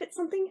I could fit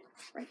something,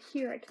 right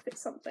here I could fit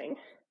something.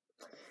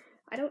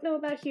 I don't know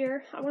about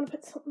here, I want to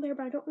put something there,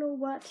 but I don't know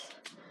what,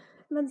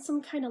 and then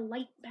some kind of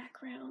light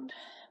background,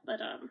 but,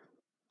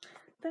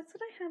 that's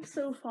what I have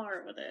so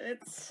far with it.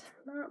 It's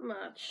not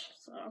much,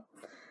 so,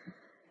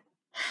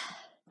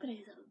 but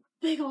it's a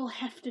big ol'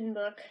 hefting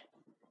book.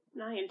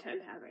 And I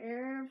intend to have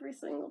every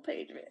single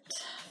page of it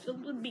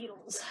filled with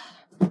Beatles.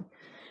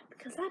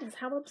 Because that is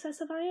how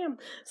obsessive I am.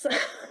 So,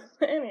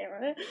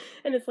 anyway.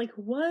 And it's like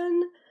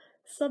one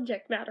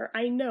subject matter.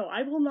 I know,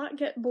 I will not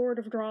get bored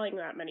of drawing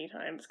that many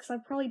times. Because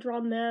I've probably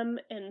drawn them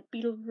and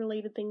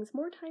Beatles-related things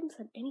more times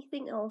than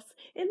anything else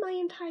in my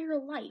entire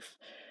life.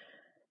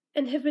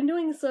 And have been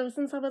doing so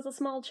since I was a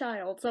small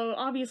child. So,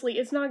 obviously,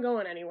 it's not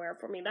going anywhere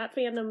for me. That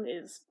fandom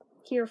is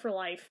here for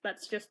life.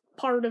 That's just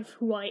part of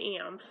who I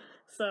am.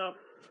 So,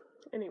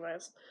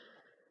 anyways.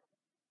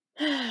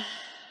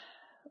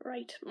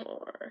 Write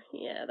more.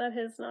 Yeah, that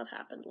has not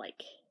happened,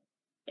 like,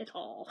 at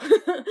all.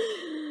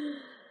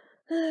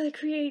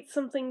 Create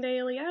something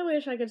daily. I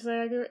wish I could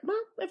say,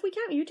 well, if we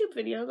count YouTube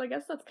videos, I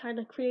guess that's kind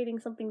of creating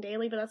something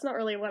daily, but that's not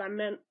really what I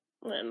meant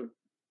when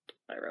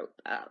I wrote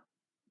that.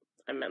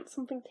 I meant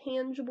something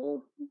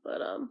tangible,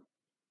 but,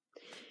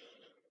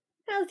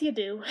 as you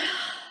do.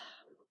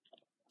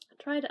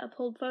 Try to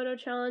uphold photo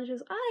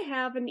challenges. I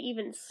haven't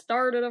even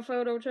started a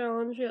photo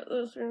challenge yet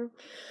this year.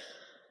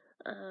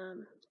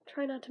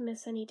 Try not to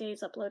miss any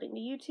days uploading to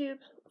YouTube.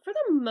 For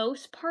the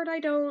most part, I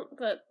don't,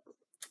 but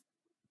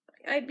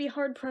I'd be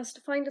hard-pressed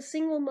to find a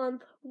single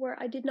month where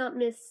I did not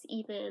miss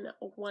even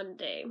one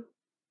day.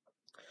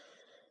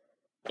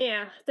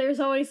 Yeah, there's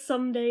always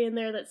some day in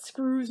there that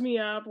screws me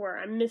up where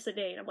I miss a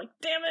day, and I'm like,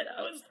 damn it,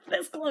 I was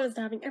this close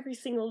to having every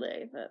single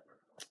day, but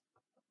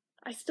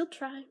I still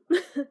try.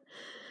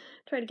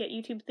 Try to get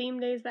YouTube theme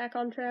days back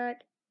on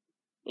track.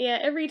 Yeah,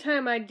 every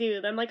time I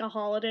do, then like a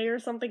holiday or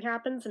something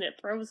happens and it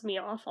throws me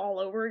off all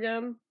over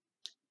again.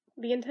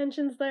 The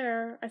intention's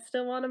there. I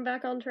still want them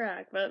back on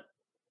track, but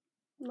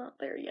not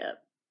there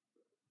yet.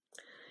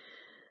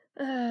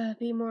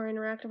 Be more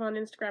interactive on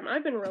Instagram.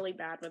 I've been really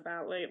bad with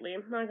that lately,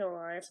 not gonna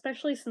lie.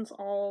 Especially since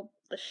all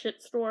the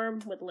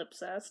shitstorm with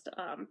Lipsest.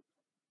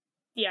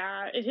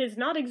 Yeah, it has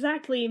not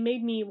exactly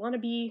made me want to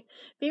be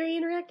very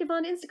interactive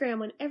on Instagram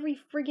when every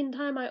friggin'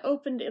 time I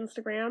opened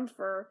Instagram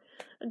for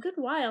a good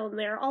while in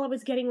there, all I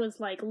was getting was,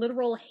 like,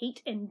 literal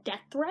hate and death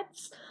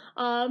threats,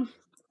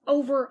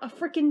 over a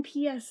frickin'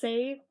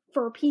 PSA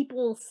for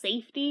people's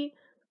safety.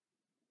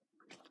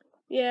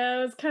 Yeah,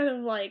 it was kind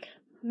of like,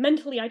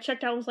 mentally I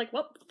checked out and was like,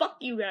 well, fuck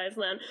you guys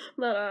then.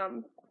 But,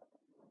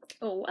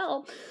 Oh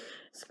well,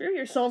 screw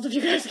yourselves if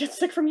you guys get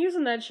sick from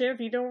using that shit if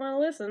you don't want to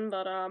listen,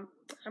 but, I'm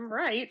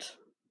right.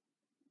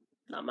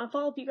 Not my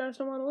fault if you guys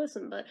don't want to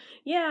listen, but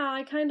yeah,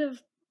 I kind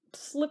of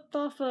slipped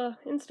off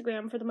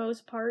Instagram for the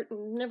most part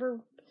and never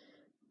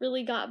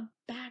really got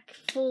back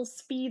full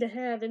speed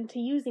ahead into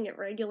using it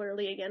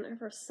regularly again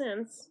ever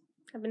since.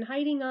 I've been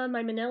hiding on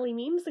my Manelli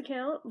Memes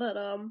account, but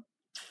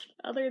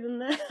other than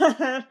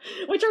that,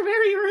 which are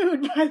very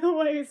rude, by the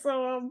way,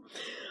 so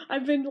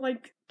I've been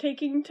like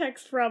taking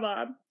texts from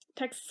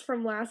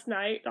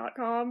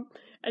lastnight.com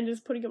and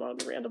just putting them on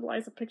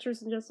randomized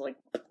pictures and just like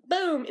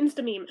boom,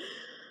 insta meme.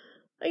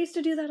 I used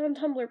to do that on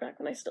Tumblr back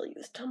when I still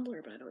used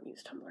Tumblr, but I don't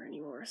use Tumblr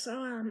anymore,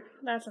 so,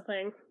 that's a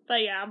thing.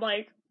 But yeah, I'm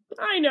like,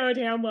 I know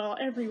damn well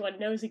everyone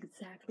knows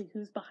exactly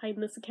who's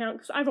behind this account,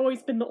 because I've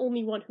always been the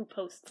only one who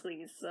posts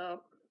these,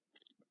 so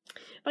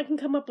if I can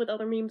come up with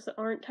other memes that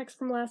aren't text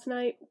from last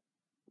night,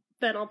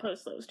 then I'll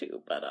post those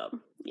too, but,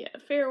 yeah,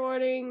 fair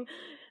warning,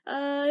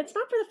 it's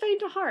not for the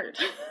faint of heart,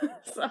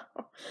 so,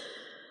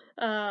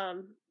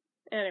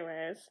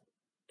 anyways.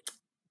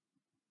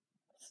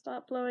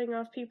 Stop blowing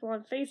off people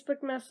on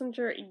Facebook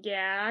Messenger.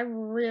 Yeah, I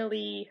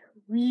really,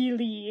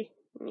 really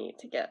need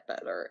to get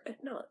better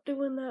at not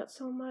doing that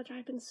so much.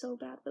 I've been so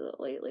bad with it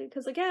lately.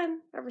 Because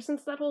again, ever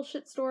since that whole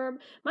shitstorm,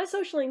 my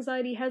social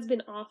anxiety has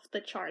been off the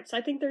charts.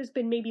 I think there's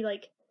been maybe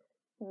like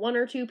 1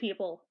 or 2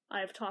 people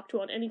I've talked to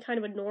on any kind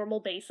of a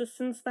normal basis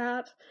since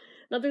that.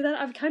 And other than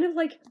that, I've kind of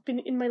like been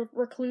in my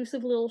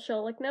reclusive little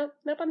shell, like, nope,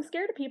 I'm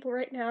scared of people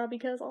right now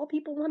because all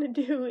people want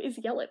to do is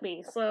yell at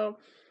me. So,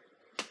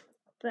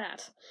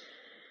 that.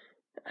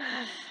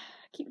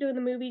 Keep doing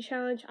the movie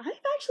challenge. I've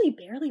actually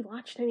barely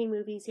watched any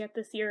movies yet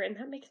this year, and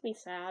that makes me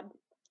sad.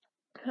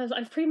 Because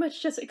I've pretty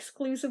much just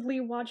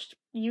exclusively watched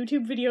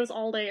YouTube videos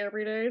all day,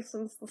 every day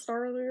since the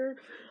start of the year.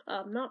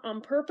 Not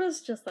on purpose,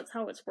 just that's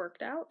how it's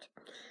worked out.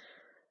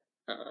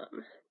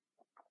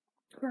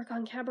 Work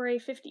on Cabaret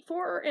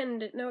 54,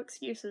 and no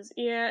excuses.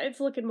 Yeah, it's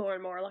looking more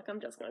and more like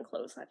I'm just gonna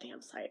close that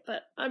damn site,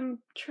 but I'm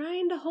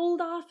trying to hold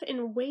off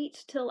and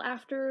wait till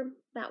after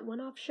that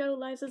one-off show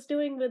Liza's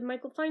doing with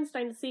Michael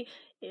Feinstein to see,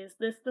 is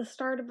this the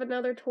start of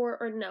another tour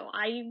or no?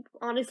 I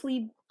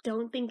honestly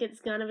don't think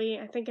it's gonna be.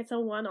 I think it's a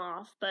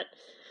one-off, but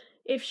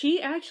if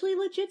she actually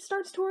legit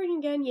starts touring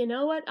again, you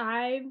know what?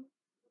 I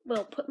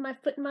will put my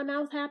foot in my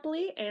mouth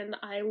happily, and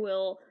I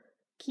will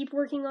keep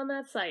working on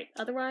that site.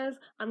 Otherwise,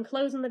 I'm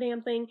closing the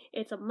damn thing.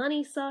 It's a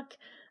money suck.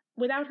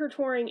 Without her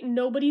touring,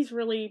 nobody's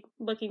really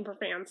looking for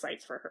fan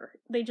sites for her.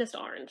 They just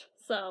aren't.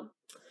 So,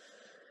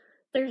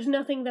 there's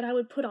nothing that I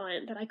would put on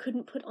it that I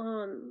couldn't put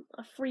on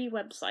a free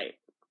website.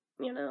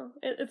 You know,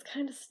 it's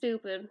kind of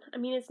stupid. I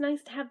mean, it's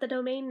nice to have the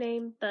domain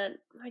name, but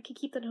I could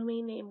keep the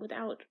domain name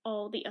without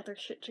all the other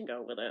shit to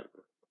go with it.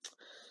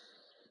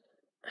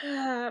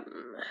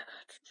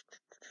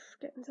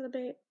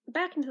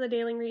 Back into the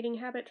daily reading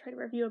habit, try to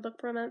review a book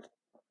per month.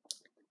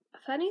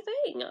 Funny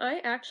thing, I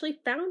actually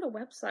found a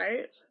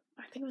website,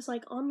 I think it was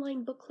like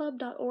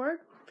onlinebookclub.org,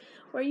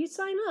 where you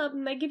sign up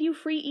and they give you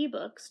free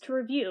ebooks to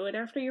review, and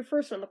after your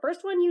first one, the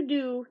first one you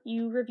do,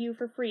 you review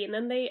for free, and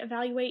then they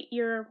evaluate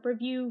your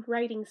review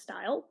writing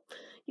style.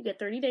 You get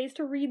 30 days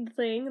to read the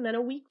thing, and then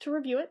a week to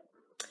review it.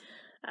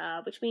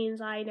 Which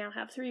means I now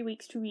have 3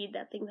 weeks to read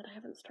that thing that I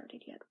haven't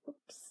started yet.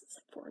 Whoops, it's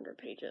like 400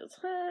 pages.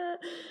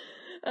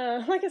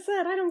 Like I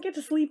said, I don't get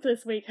to sleep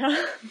this week,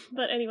 huh?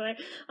 But anyway,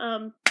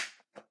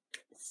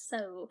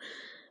 so,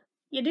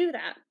 you do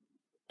that.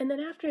 And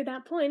then after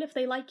that point, if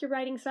they like your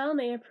writing style and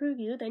they approve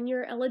you, then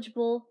you're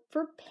eligible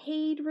for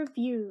paid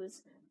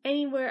reviews.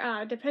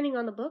 Anywhere, depending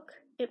on the book,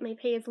 it may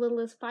pay as little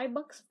as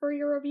 $5 for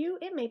your review.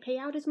 It may pay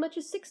out as much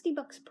as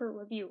 $60 per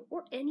review,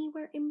 or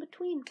anywhere in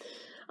between.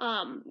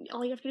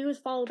 All you have to do is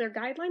follow their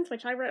guidelines,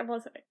 which I read,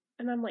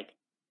 and I'm like,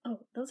 oh,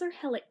 those are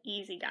hella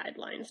easy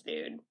guidelines,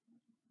 dude.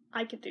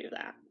 I could do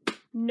that.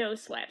 No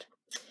sweat.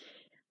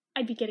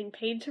 I'd be getting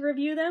paid to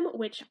review them,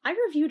 which I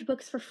reviewed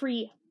books for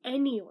free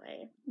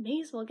anyway.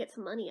 May as well get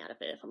some money out of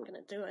it if I'm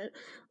gonna do it.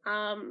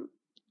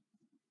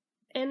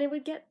 And it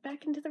would get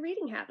back into the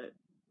reading habit.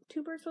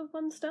 2 birds with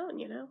 1 stone,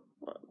 you know?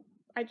 Well,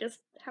 I just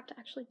have to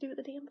actually do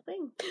the damn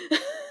thing.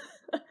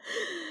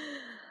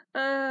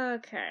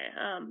 Okay,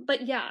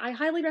 but yeah, I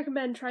highly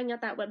recommend trying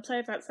out that website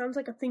if that sounds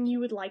like a thing you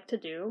would like to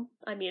do.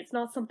 I mean, it's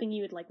not something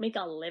you would, like, make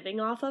a living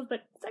off of,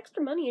 but it's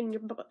extra money in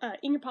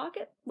your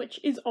pocket, which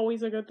is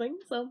always a good thing,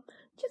 so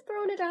just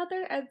throwing it out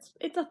there.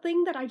 It's a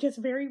thing that I just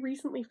very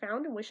recently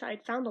found and wish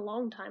I'd found a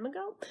long time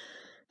ago,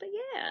 but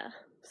yeah,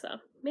 so,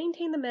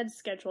 maintain the med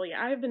schedule.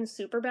 Yeah, I've been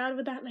super bad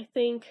with that, and I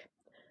think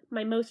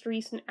my most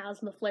recent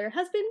asthma flare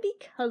has been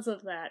because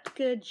of that.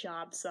 Good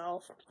job,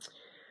 self.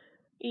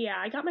 Yeah,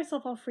 I got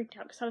myself all freaked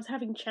out because I was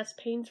having chest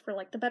pains for,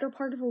 like, the better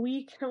part of a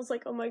week. I was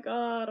like, oh my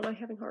god, am I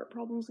having heart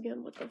problems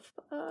again? What the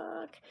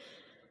fuck?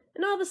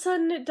 And all of a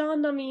sudden, it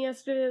dawned on me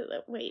yesterday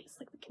that, wait, it's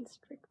like the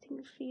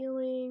constricting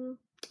feeling.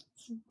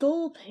 It's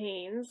dull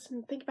pains.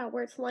 And think about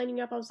where it's lining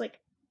up. I was like,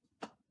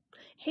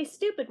 hey,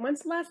 stupid,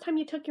 when's the last time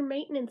you took your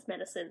maintenance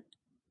medicine?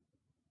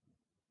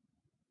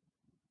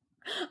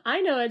 I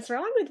know what's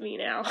wrong with me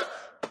now.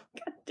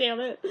 God damn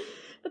it.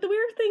 But the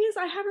weird thing is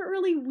I haven't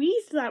really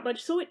wheezed that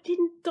much, so it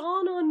didn't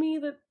dawn on me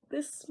that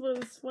this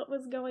was what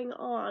was going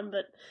on,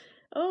 but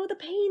oh, the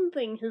pain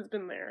thing has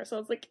been there, so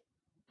it's like,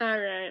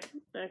 alright,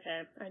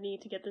 okay, I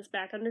need to get this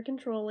back under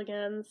control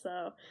again,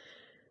 so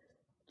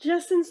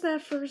just since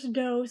that first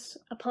dose,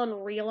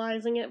 upon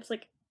realizing it, was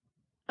like,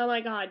 oh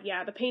my god,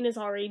 yeah, the pain is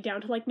already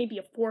down to like maybe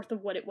a fourth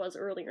of what it was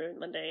earlier in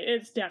the day.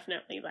 It's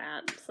definitely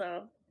that,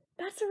 so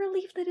that's a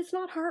relief that it's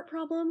not heart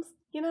problems,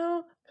 you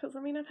know? Because, I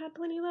mean, I've had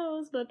plenty of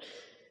those, but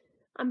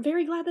I'm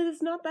very glad that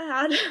it's not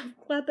that. I'm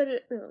glad that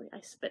it... Oh,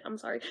 I spit, I'm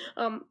sorry.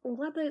 I'm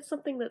glad that it's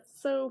something that's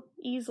so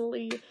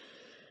easily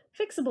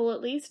fixable,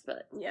 at least,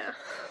 but yeah.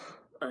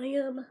 I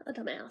am a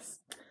dumbass.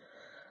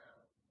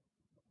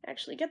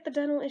 Actually, get the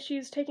dental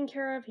issues taken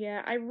care of?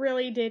 Yeah, I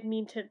really did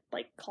mean to,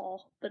 like,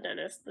 call the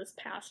dentist this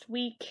past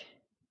week.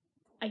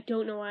 I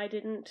don't know why I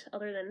didn't,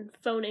 other than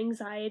phone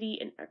anxiety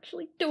and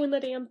actually doing the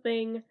damn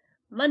thing.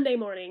 Monday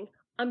morning,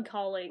 I'm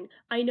calling.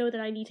 I know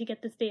that I need to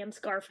get this damn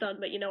scarf done,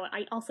 but you know what?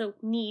 I also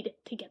need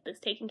to get this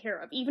taken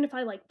care of. Even if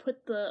I, like,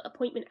 put the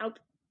appointment out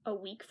a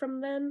week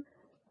from then,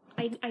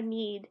 I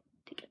need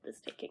to get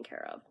this taken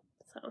care of.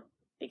 So,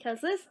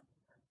 because this,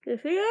 you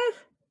see this?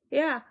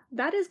 Yeah,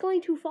 that is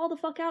going to fall the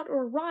fuck out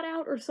or rot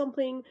out or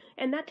something,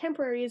 and that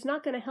temporary is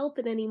not going to help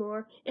it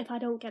anymore if I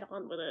don't get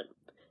on with it.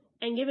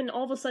 And given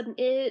all of a sudden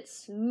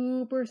it's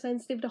super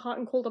sensitive to hot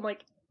and cold, I'm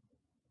like,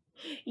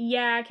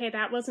 yeah, okay,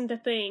 that wasn't a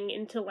thing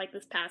until like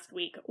this past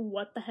week.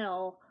 What the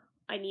hell?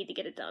 I need to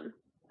get it done.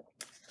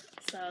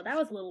 So that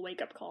was a little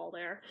wake-up call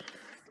there.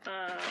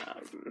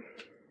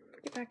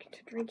 Get back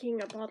to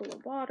drinking a bottle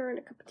of water and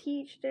a cup of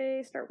tea each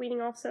day, start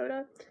weaning off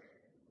soda.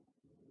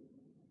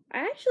 I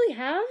actually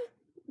have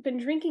been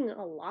drinking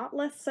a lot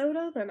less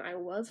soda than I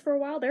was for a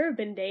while. There have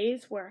been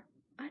days where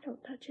I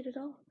don't touch it at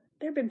all.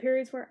 There have been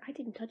periods where I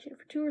didn't touch it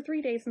for 2 or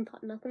 3 days and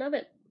thought nothing of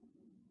it.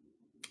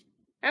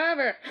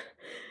 However,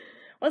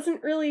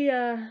 wasn't really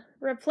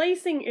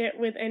replacing it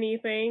with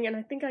anything, and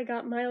I think I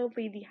got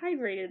mildly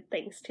dehydrated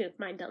thanks to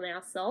my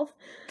dumbass self.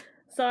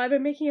 So I've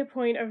been making a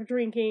point of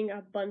drinking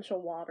a bunch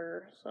of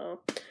water,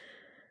 so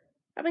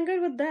I've been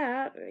good with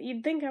that.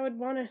 You'd think I would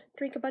want to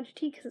drink a bunch of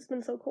tea because it's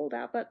been so cold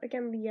out, but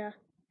again, the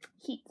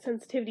heat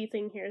sensitivity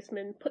thing here has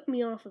been putting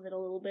me off of it a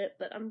little bit,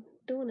 but I'm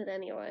doing it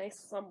anyway,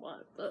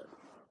 somewhat, but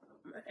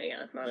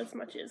yeah, not as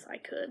much as I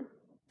could.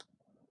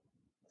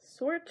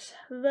 Sort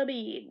the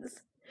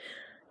beads.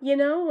 You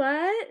know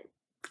what?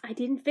 I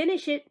didn't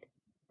finish it,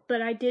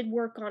 but I did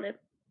work on it,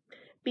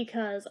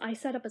 because I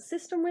set up a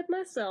system with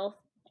myself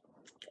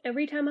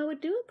every time I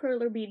would do a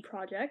perler bead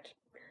project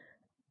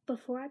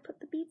before I put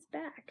the beads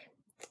back.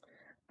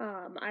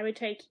 I would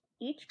take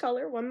each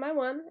color one by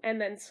one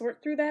and then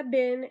sort through that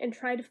bin and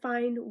try to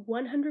find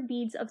 100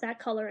 beads of that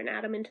color and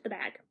add them into the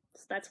bag.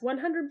 So that's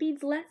 100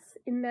 beads less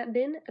in that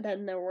bin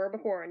than there were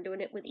before, and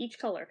doing it with each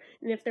color.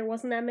 And if there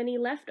wasn't that many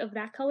left of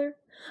that color,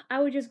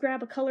 I would just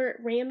grab a color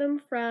at random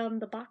from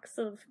the box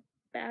of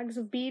bags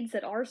of beads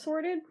that are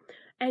sorted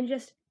and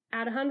just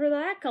add 100 of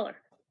that color.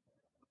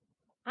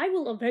 I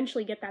will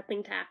eventually get that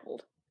thing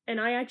tackled. And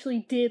I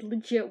actually did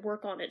legit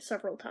work on it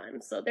several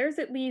times, so there's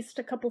at least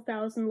a couple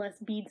thousand less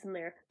beads in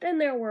there than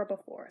there were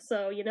before.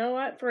 So, you know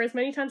what? For as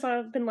many times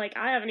I've been like,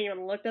 I haven't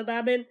even looked at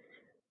that bin,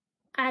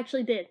 I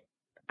actually did.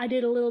 I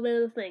did a little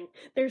bit of the thing.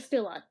 There's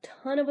still a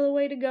ton of the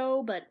way to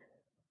go, but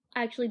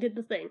I actually did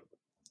the thing.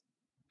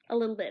 A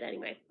little bit,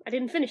 anyway. I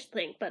didn't finish the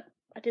thing, but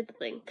I did the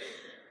thing.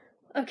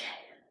 Okay.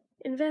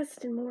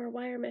 Invest in more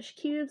wire mesh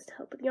cubes to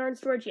help with yarn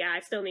storage. Yeah, I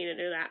still need to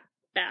do that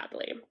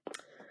badly.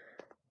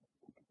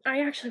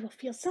 I actually will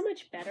feel so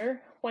much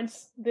better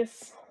once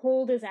this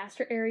whole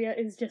disaster area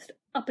is just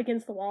up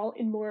against the wall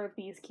in more of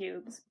these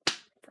cubes,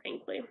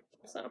 frankly.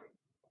 So,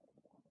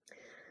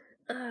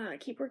 I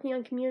keep working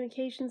on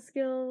communication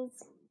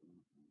skills.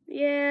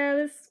 Yeah,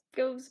 this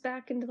goes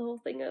back into the whole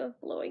thing of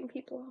blowing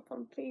people off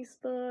on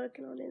Facebook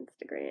and on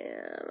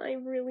Instagram. I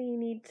really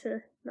need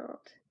to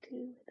not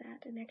do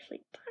that and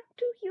actually talk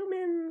to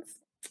humans.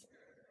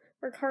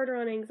 Work harder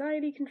on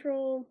anxiety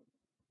control.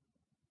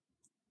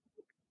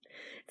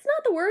 It's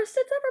not the worst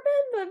it's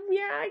ever been, but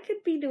yeah, I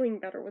could be doing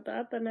better with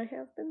that than I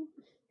have been.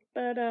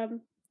 But,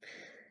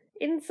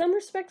 in some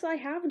respects, I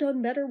have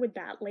done better with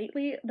that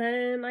lately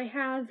than I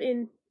have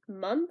in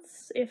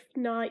months, if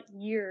not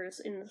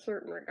years, in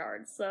certain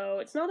regards. So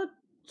it's not a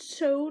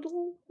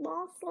total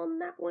loss on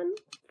that one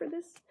for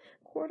this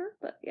quarter,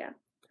 but yeah.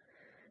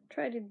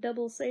 Try to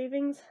double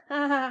savings.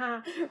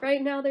 Right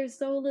now there's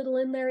so little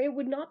in there, it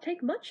would not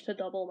take much to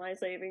double my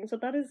savings, but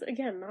that is,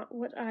 again, not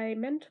what I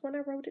meant when I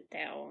wrote it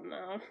down.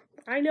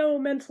 I know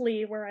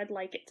mentally where I'd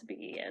like it to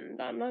be,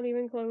 and I'm not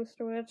even close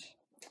to it.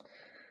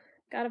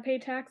 Gotta pay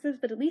taxes,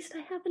 but at least I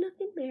have enough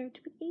in there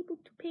to be able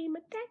to pay my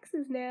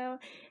taxes now,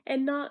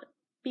 and not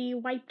be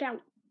wiped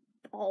out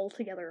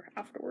altogether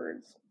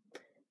afterwards.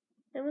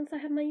 And once I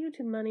have my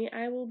YouTube money,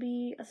 I will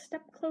be a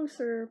step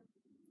closer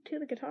to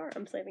the guitar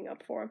I'm saving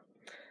up for.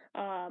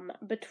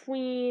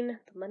 Between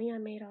the money I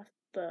made off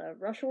the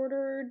rush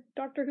order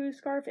Doctor Who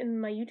scarf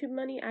and my YouTube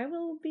money, I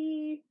will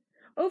be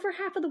over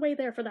half of the way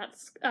there for that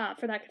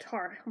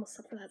guitar. I almost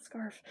said for that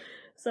scarf.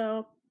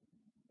 So,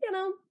 you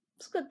know,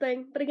 it's a good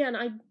thing. But again,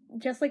 I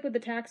just like with the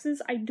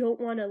taxes, I don't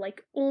want to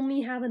like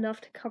only have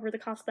enough to cover the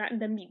cost of that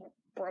and then be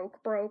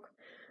broke.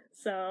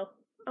 So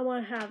I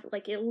want to have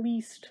like at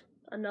least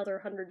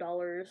another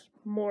 $100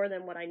 more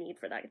than what I need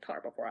for that guitar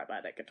before I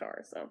buy that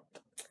guitar. So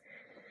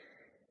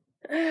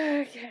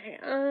okay,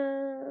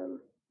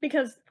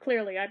 because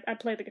clearly I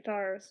play the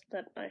guitars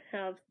that I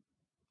have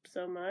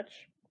so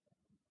much.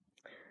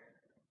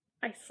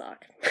 I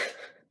suck.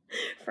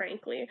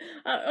 Frankly.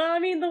 I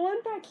mean, the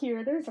one back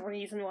here, there's a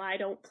reason why I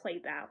don't play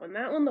that one.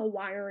 That one, the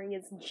wiring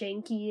is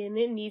janky and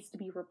it needs to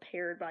be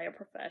repaired by a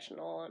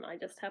professional, and I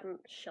just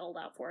haven't shelled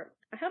out for it.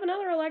 I have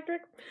another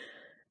electric.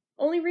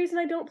 Only reason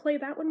I don't play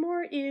that one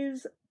more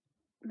is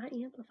my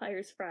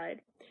amplifier's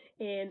fried,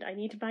 and I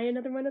need to buy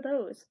another one of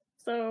those.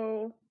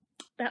 So,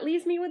 that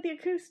leaves me with the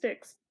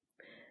acoustics.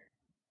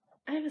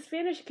 I have a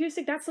Spanish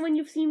acoustic, that's the one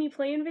you've seen me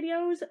play in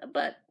videos,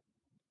 but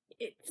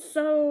it's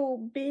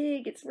so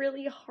big, it's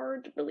really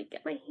hard to really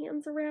get my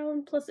hands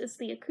around. Plus, it's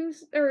the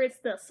it's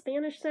the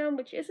Spanish sound,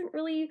 which isn't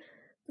really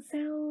the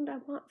sound I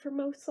want for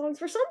most songs.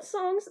 For some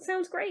songs, it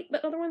sounds great,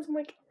 but other ones, I'm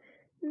like,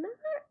 not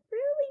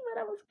really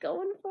what I was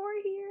going for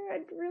here.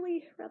 I'd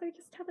really rather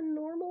just have a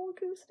normal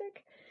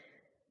acoustic.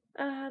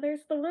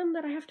 There's the one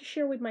that I have to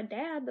share with my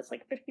dad. That's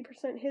like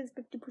 50% his,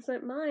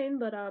 50% mine,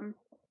 but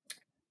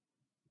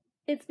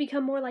it's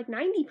become more like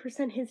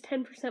 90% his,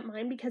 10%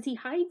 mine because he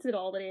hides it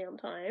all the damn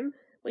time.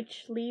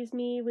 Which leaves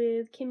me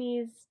with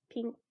Kimmy's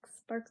pink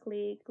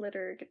sparkly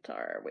glitter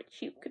guitar,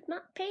 which you could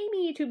not pay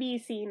me to be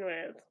seen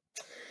with.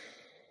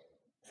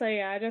 So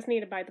yeah, I just need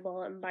to bite the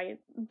bullet and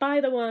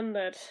buy the one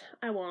that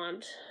I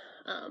want,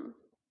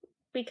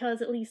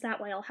 because at least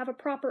that way I'll have a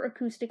proper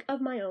acoustic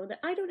of my own that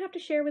I don't have to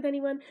share with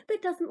anyone,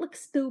 that doesn't look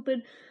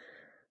stupid.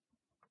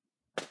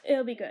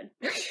 It'll be good.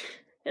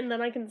 And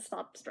then I can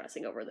stop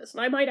stressing over this,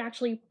 and I might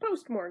actually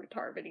post more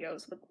guitar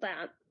videos with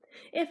that.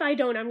 If I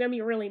don't, I'm gonna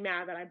be really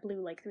mad that I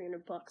blew like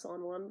 $300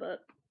 on one,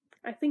 but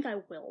I think I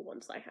will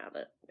once I have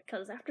it,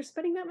 because after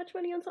spending that much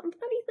money on something,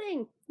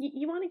 anything,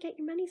 you want to get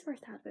your money's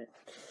worth out of it.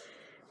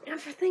 And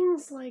for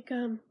things like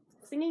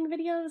singing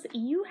videos,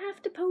 you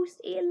have to post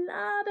a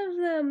lot of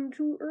them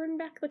to earn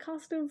back the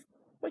cost of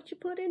what you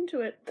put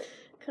into it,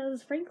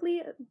 because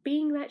frankly,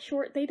 being that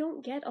short, they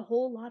don't get a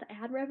whole lot of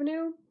ad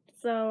revenue,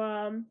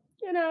 so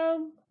you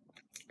know,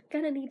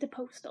 gonna need to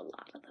post a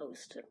lot of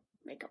those to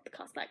make up the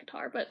cost of that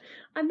guitar, but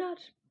I'm not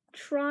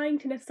trying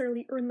to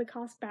necessarily earn the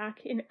cost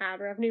back in ad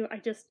revenue. I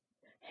just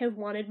have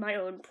wanted my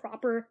own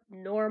proper,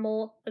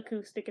 normal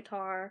acoustic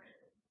guitar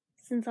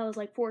since I was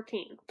like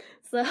 14.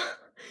 So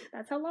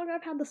that's how long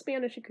I've had the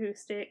Spanish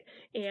acoustic,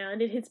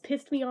 and it has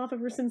pissed me off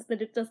ever since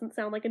that it doesn't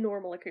sound like a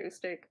normal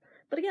acoustic.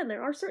 But again,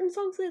 there are certain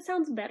songs that it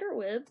sounds better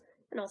with,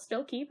 and I'll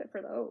still keep it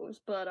for those,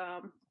 but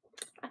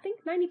I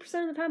think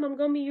 90% of the time I'm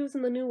gonna be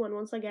using the new one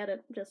once I get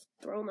it. Just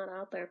throwing that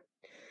out there.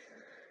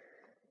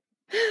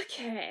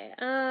 Okay,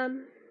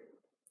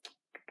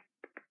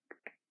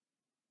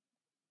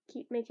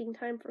 keep making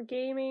time for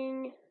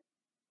gaming.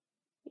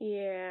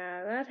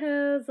 Yeah, that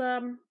has,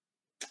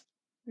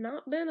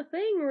 not been a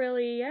thing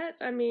really yet.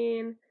 I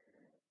mean,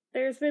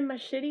 there's been my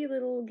shitty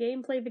little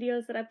gameplay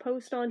videos that I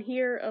post on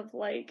here of,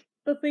 like,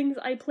 the things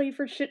I play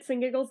for shits and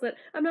giggles that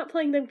I'm not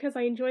playing them because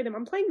I enjoy them.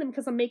 I'm playing them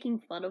because I'm making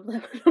fun of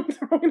them. I'm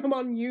throwing them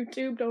on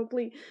YouTube to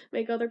hopefully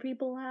make other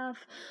people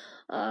laugh.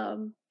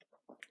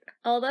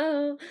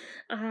 Although,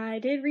 I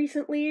did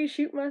recently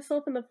shoot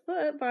myself in the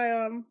foot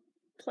by,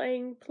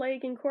 playing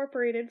Plague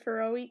Incorporated for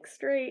a week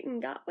straight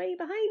and got way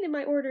behind in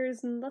my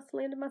orders and thus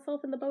landed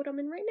myself in the boat I'm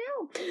in right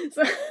now.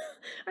 So,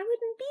 I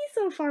wouldn't be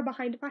so far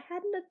behind if I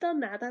hadn't have done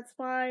that. That's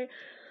why,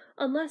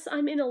 unless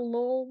I'm in a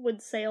lull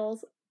with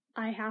sales,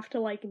 I have to,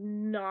 like,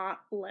 not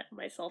let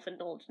myself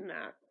indulge in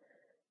that.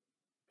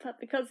 But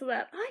because of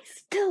that, I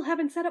still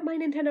haven't set up my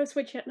Nintendo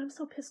Switch yet, and I'm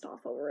so pissed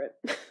off over it.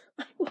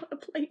 I want to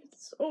play it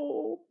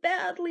so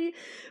badly,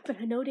 but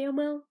I know damn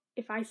well,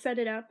 if I set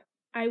it up,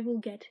 I will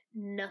get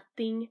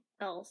nothing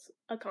else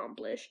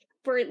accomplished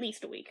for at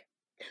least a week.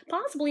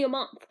 Possibly a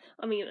month.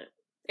 I mean,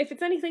 if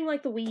it's anything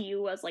like the Wii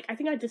U was, like, I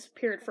think I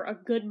disappeared for a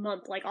good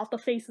month, like, off the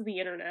face of the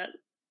internet,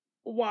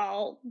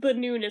 while the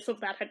newness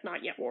of that had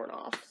not yet worn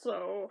off,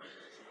 so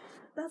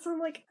that's when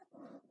I'm like,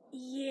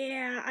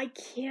 yeah, I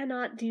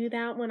cannot do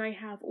that when I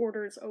have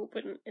orders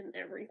open and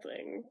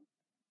everything.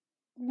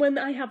 When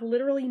I have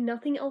literally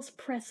nothing else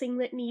pressing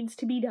that needs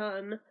to be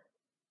done,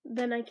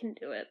 then I can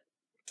do it.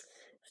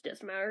 It's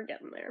just a matter of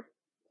getting there.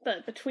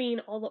 But between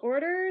all the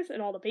orders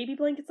and all the baby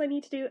blankets I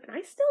need to do, and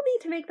I still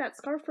need to make that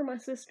scarf for my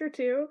sister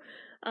too,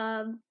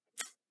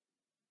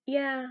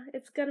 yeah,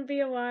 it's gonna be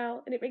a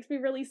while, and it makes me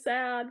really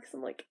sad, because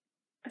I'm like,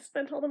 I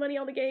spent all the money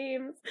on the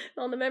games,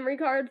 on the memory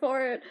card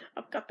for it,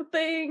 I've got the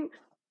thing,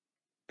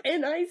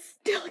 and I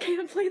still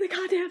can't play the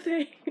goddamn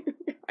thing.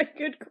 I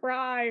could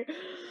cry.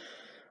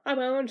 I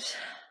won't.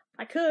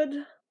 I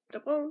could,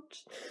 but I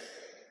won't.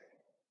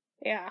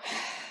 Yeah.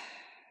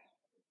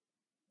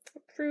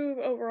 Improve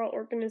overall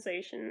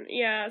organization.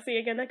 Yeah, see,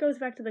 again, that goes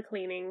back to the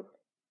cleaning.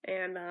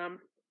 And,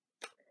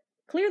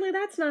 clearly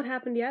that's not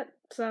happened yet,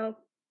 so,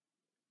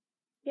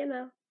 you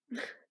know,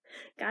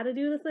 gotta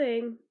do the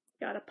thing.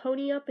 Gotta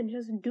pony up and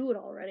just do it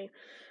already.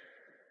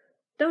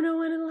 Don't know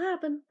when it'll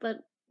happen,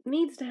 but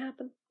needs to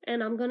happen.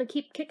 And I'm gonna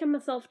keep kicking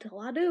myself till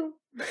I do.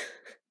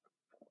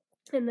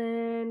 And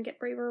then get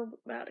braver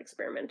about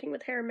experimenting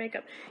with hair and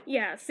makeup.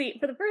 Yeah, see,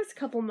 for the first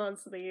couple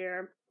months of the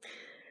year,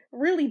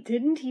 really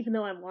didn't, even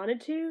though I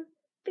wanted to,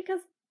 because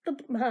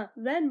the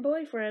then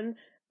boyfriend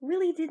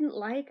really didn't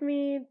like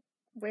me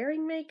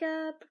wearing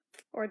makeup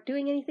or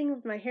doing anything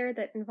with my hair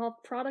that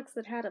involved products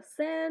that had a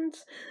scent.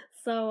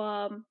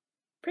 So,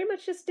 pretty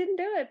much just didn't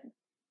do it.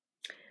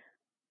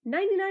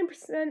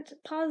 99%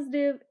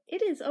 positive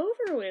it is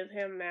over with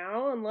him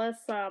now,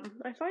 unless I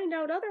find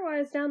out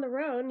otherwise down the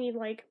road and he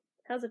like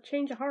has a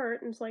change of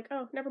heart and it's like,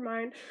 oh, never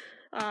mind.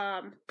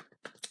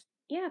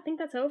 Yeah, I think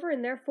that's over,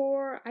 and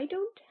therefore I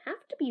don't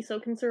have to be so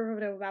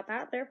conservative about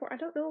that. Therefore, I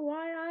don't know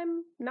why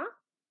I'm not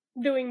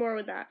doing more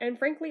with that. And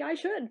frankly, I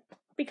should,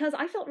 because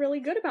I felt really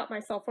good about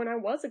myself when I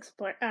was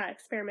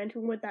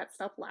experimenting with that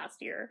stuff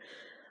last year.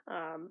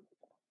 Am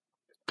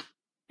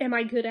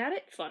I good at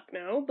it? Fuck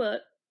no,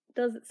 but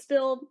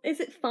is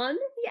it fun?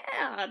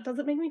 Yeah. Does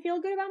it make me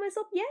feel good about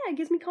myself? Yeah, it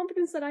gives me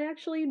confidence that I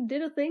actually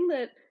did a thing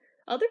that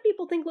other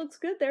people think looks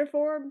good,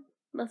 therefore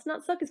must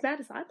not suck as bad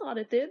as I thought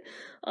it did.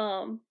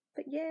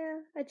 But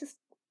yeah, I just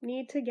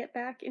need to get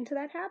back into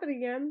that habit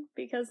again,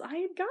 because I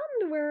had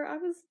gotten to where I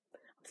was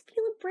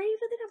feeling brave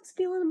with it, I was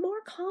feeling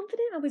more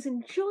confident, I was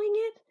enjoying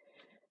it,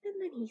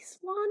 and then he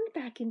swanned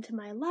back into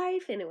my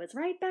life, and it was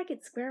right back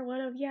at square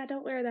one of, yeah,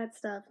 don't wear that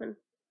stuff, and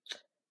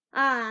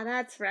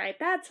that's right.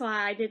 That's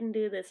why I didn't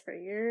do this for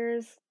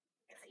years.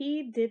 Because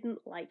he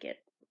didn't like it.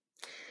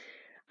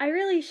 I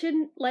really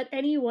shouldn't let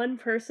any one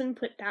person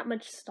put that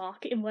much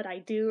stock in what I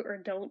do or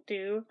don't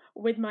do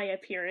with my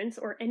appearance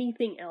or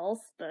anything else,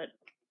 but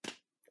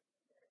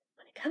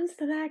when it comes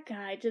to that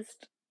guy,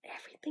 just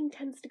everything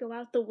tends to go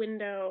out the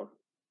window.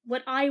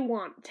 What I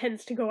want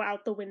tends to go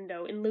out the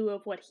window in lieu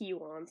of what he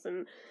wants,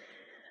 and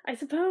I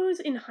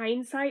suppose in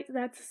hindsight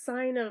that's a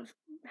sign of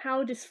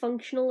how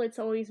dysfunctional it's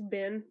always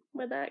been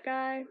with that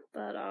guy,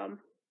 but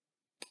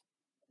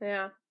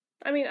yeah.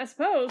 I mean, I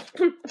suppose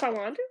if I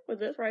wanted to, with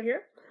this right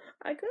here,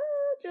 I could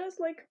just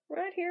like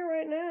right here,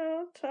 right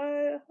now,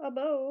 tie a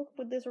bow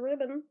with this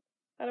ribbon.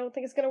 I don't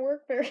think it's gonna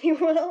work very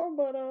well,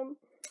 but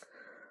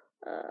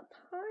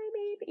pie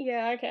maybe?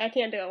 Yeah, I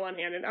can't do it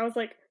one-handed. I was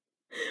like,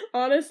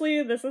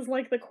 honestly, this is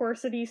like the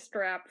corset-y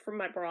strap from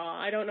my bra.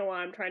 I don't know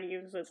why I'm trying to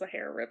use this as a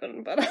hair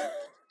ribbon, but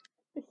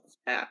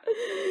yeah,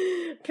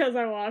 because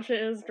our wash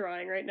it is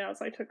drying right now,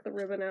 so I took the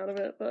ribbon out of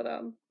it, but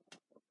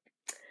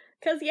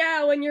because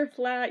yeah, when you're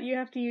flat, you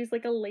have to use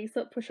like a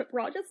lace-up push-up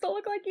bra just to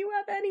look like you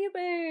have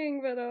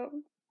anything, but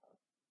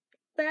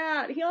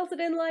that, he also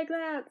didn't like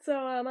that, so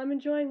I'm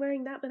enjoying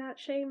wearing that without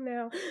shame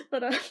now,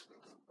 but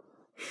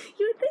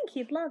you would think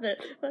he'd love it,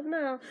 but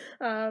no,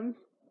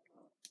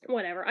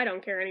 whatever, I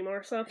don't care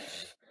anymore, so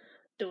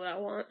do what I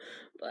want,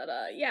 but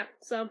yeah,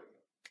 so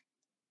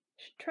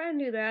should try and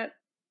do that.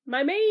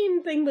 My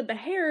main thing with the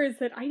hair is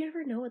that I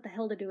never know what the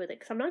hell to do with it,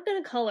 because I'm not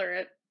gonna color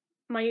it.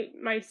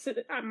 My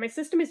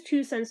system is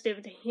too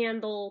sensitive to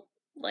handle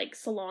like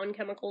salon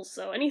chemicals,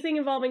 so anything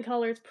involving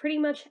color is pretty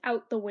much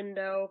out the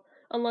window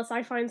unless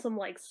I find some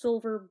like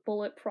silver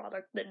bullet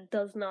product that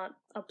does not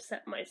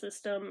upset my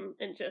system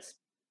and just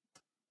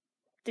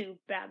do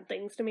bad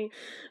things to me.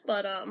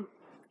 But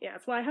yeah,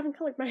 that's why I haven't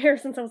colored my hair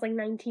since I was like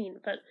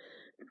 19, but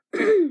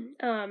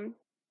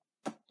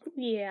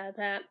yeah,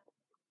 that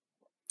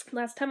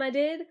last time I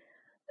did,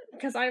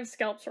 because I have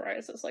scalp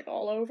psoriasis like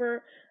all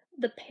over,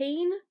 the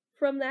pain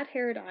from that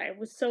hair dye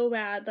was so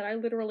bad that I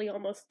literally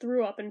almost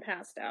threw up and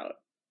passed out.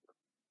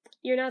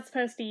 You're not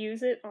supposed to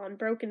use it on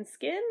broken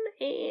skin,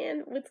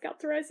 and with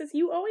scalp psoriasis,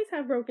 you always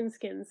have broken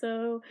skin,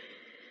 so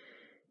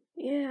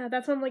yeah,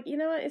 that's why I'm like, you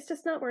know what, it's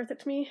just not worth it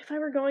to me. If I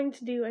were going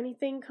to do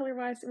anything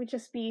color-wise, it would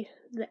just be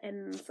the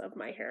ends of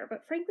my hair,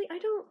 but frankly, I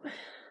don't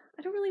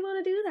really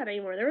want to do that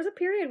anymore. There was a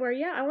period where,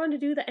 yeah, I wanted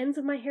to do the ends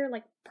of my hair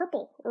like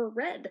purple or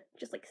red,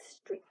 just like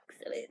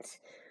streaks of it,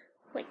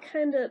 like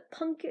kind of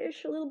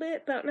punkish a little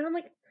bit, but now I'm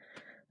like,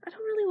 I don't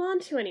really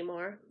want to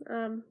anymore.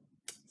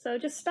 So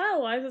just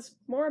style-wise, it's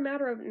more a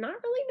matter of not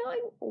really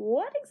knowing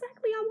what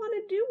exactly I want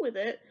to do with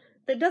it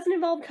that doesn't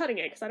involve cutting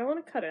it, because I don't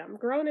want to cut it. I'm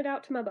growing it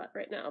out to my butt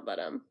right now, but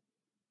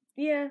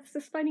yeah, it's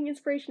just finding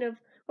inspiration of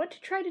what to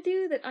try to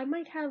do that I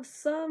might have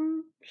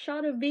some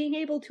shot of being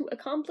able to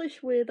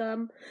accomplish with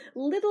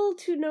little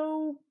to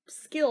no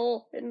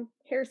skill in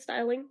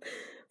hairstyling.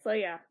 So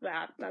yeah,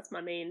 that's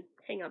my main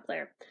hang up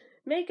there.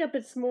 Makeup,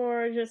 it's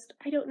more just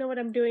I don't know what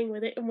I'm doing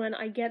with it, and when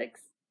I get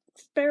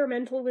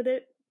experimental with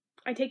it,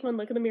 I take one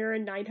look in the mirror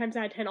and 9 times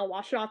out of 10 I'll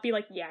wash it off, be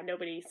like, yeah,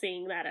 nobody's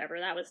seeing that ever,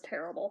 that was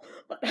terrible.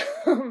 But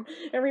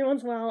every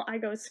once in a while I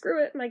go,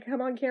 screw it, and I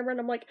come on camera and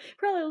I'm like,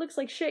 probably looks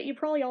like shit, you're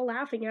probably all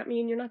laughing at me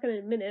and you're not gonna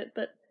admit it,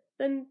 but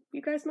then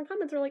you guys in the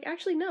comments are like,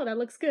 actually no, that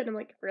looks good. I'm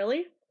like,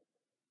 really?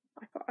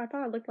 I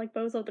thought I looked like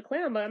Bozo the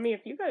Clown, but I mean,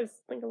 if you guys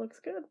think it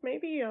looks good,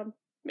 maybe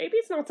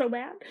it's not so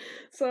bad.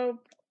 So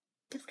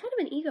It's kind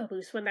of an ego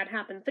boost when that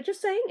happens. But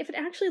just saying, if it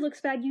actually looks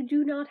bad, you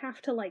do not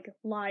have to, like,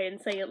 lie and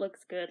say it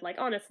looks good. Like,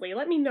 honestly,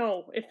 let me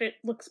know if it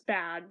looks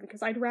bad,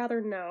 because I'd rather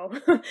know.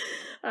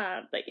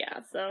 But yeah,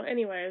 so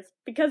anyways.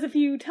 Because if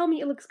you tell me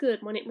it looks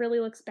good when it really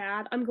looks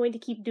bad, I'm going to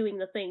keep doing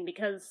the thing,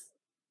 because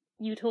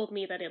you told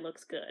me that it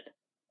looks good.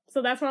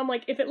 So that's why I'm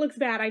like, if it looks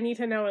bad, I need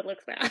to know it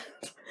looks bad.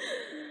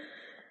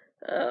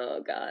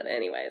 Oh god,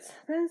 anyways.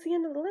 That's the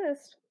end of the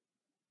list.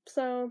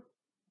 So,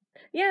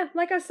 yeah,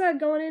 like I said,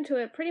 going into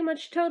it, pretty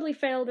much totally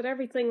failed at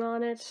everything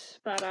on it,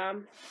 but,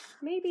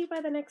 maybe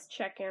by the next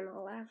check-in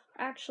I'll have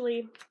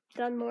actually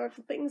done more of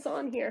the things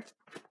on here.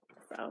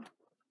 So,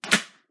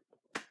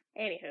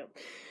 anywho.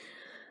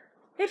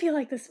 If you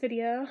like this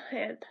video,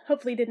 and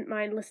hopefully didn't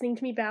mind listening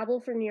to me babble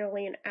for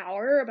nearly an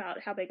hour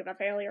about how big of a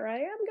failure I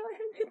am, go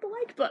ahead and hit the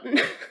like button.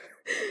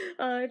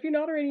 If you're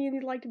not already and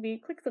you'd like to be,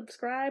 click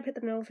subscribe, hit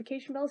the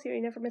notification bell so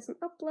you never miss an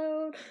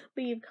upload,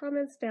 leave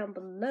comments down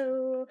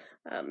below,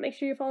 make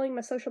sure you're following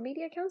my social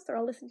media accounts, they're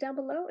all listed down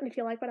below, and if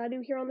you like what I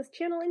do here on this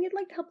channel and you'd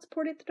like to help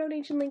support it, the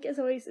donation link, as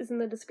always, is in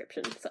the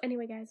description. So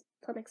anyway guys,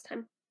 till next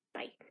time,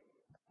 bye.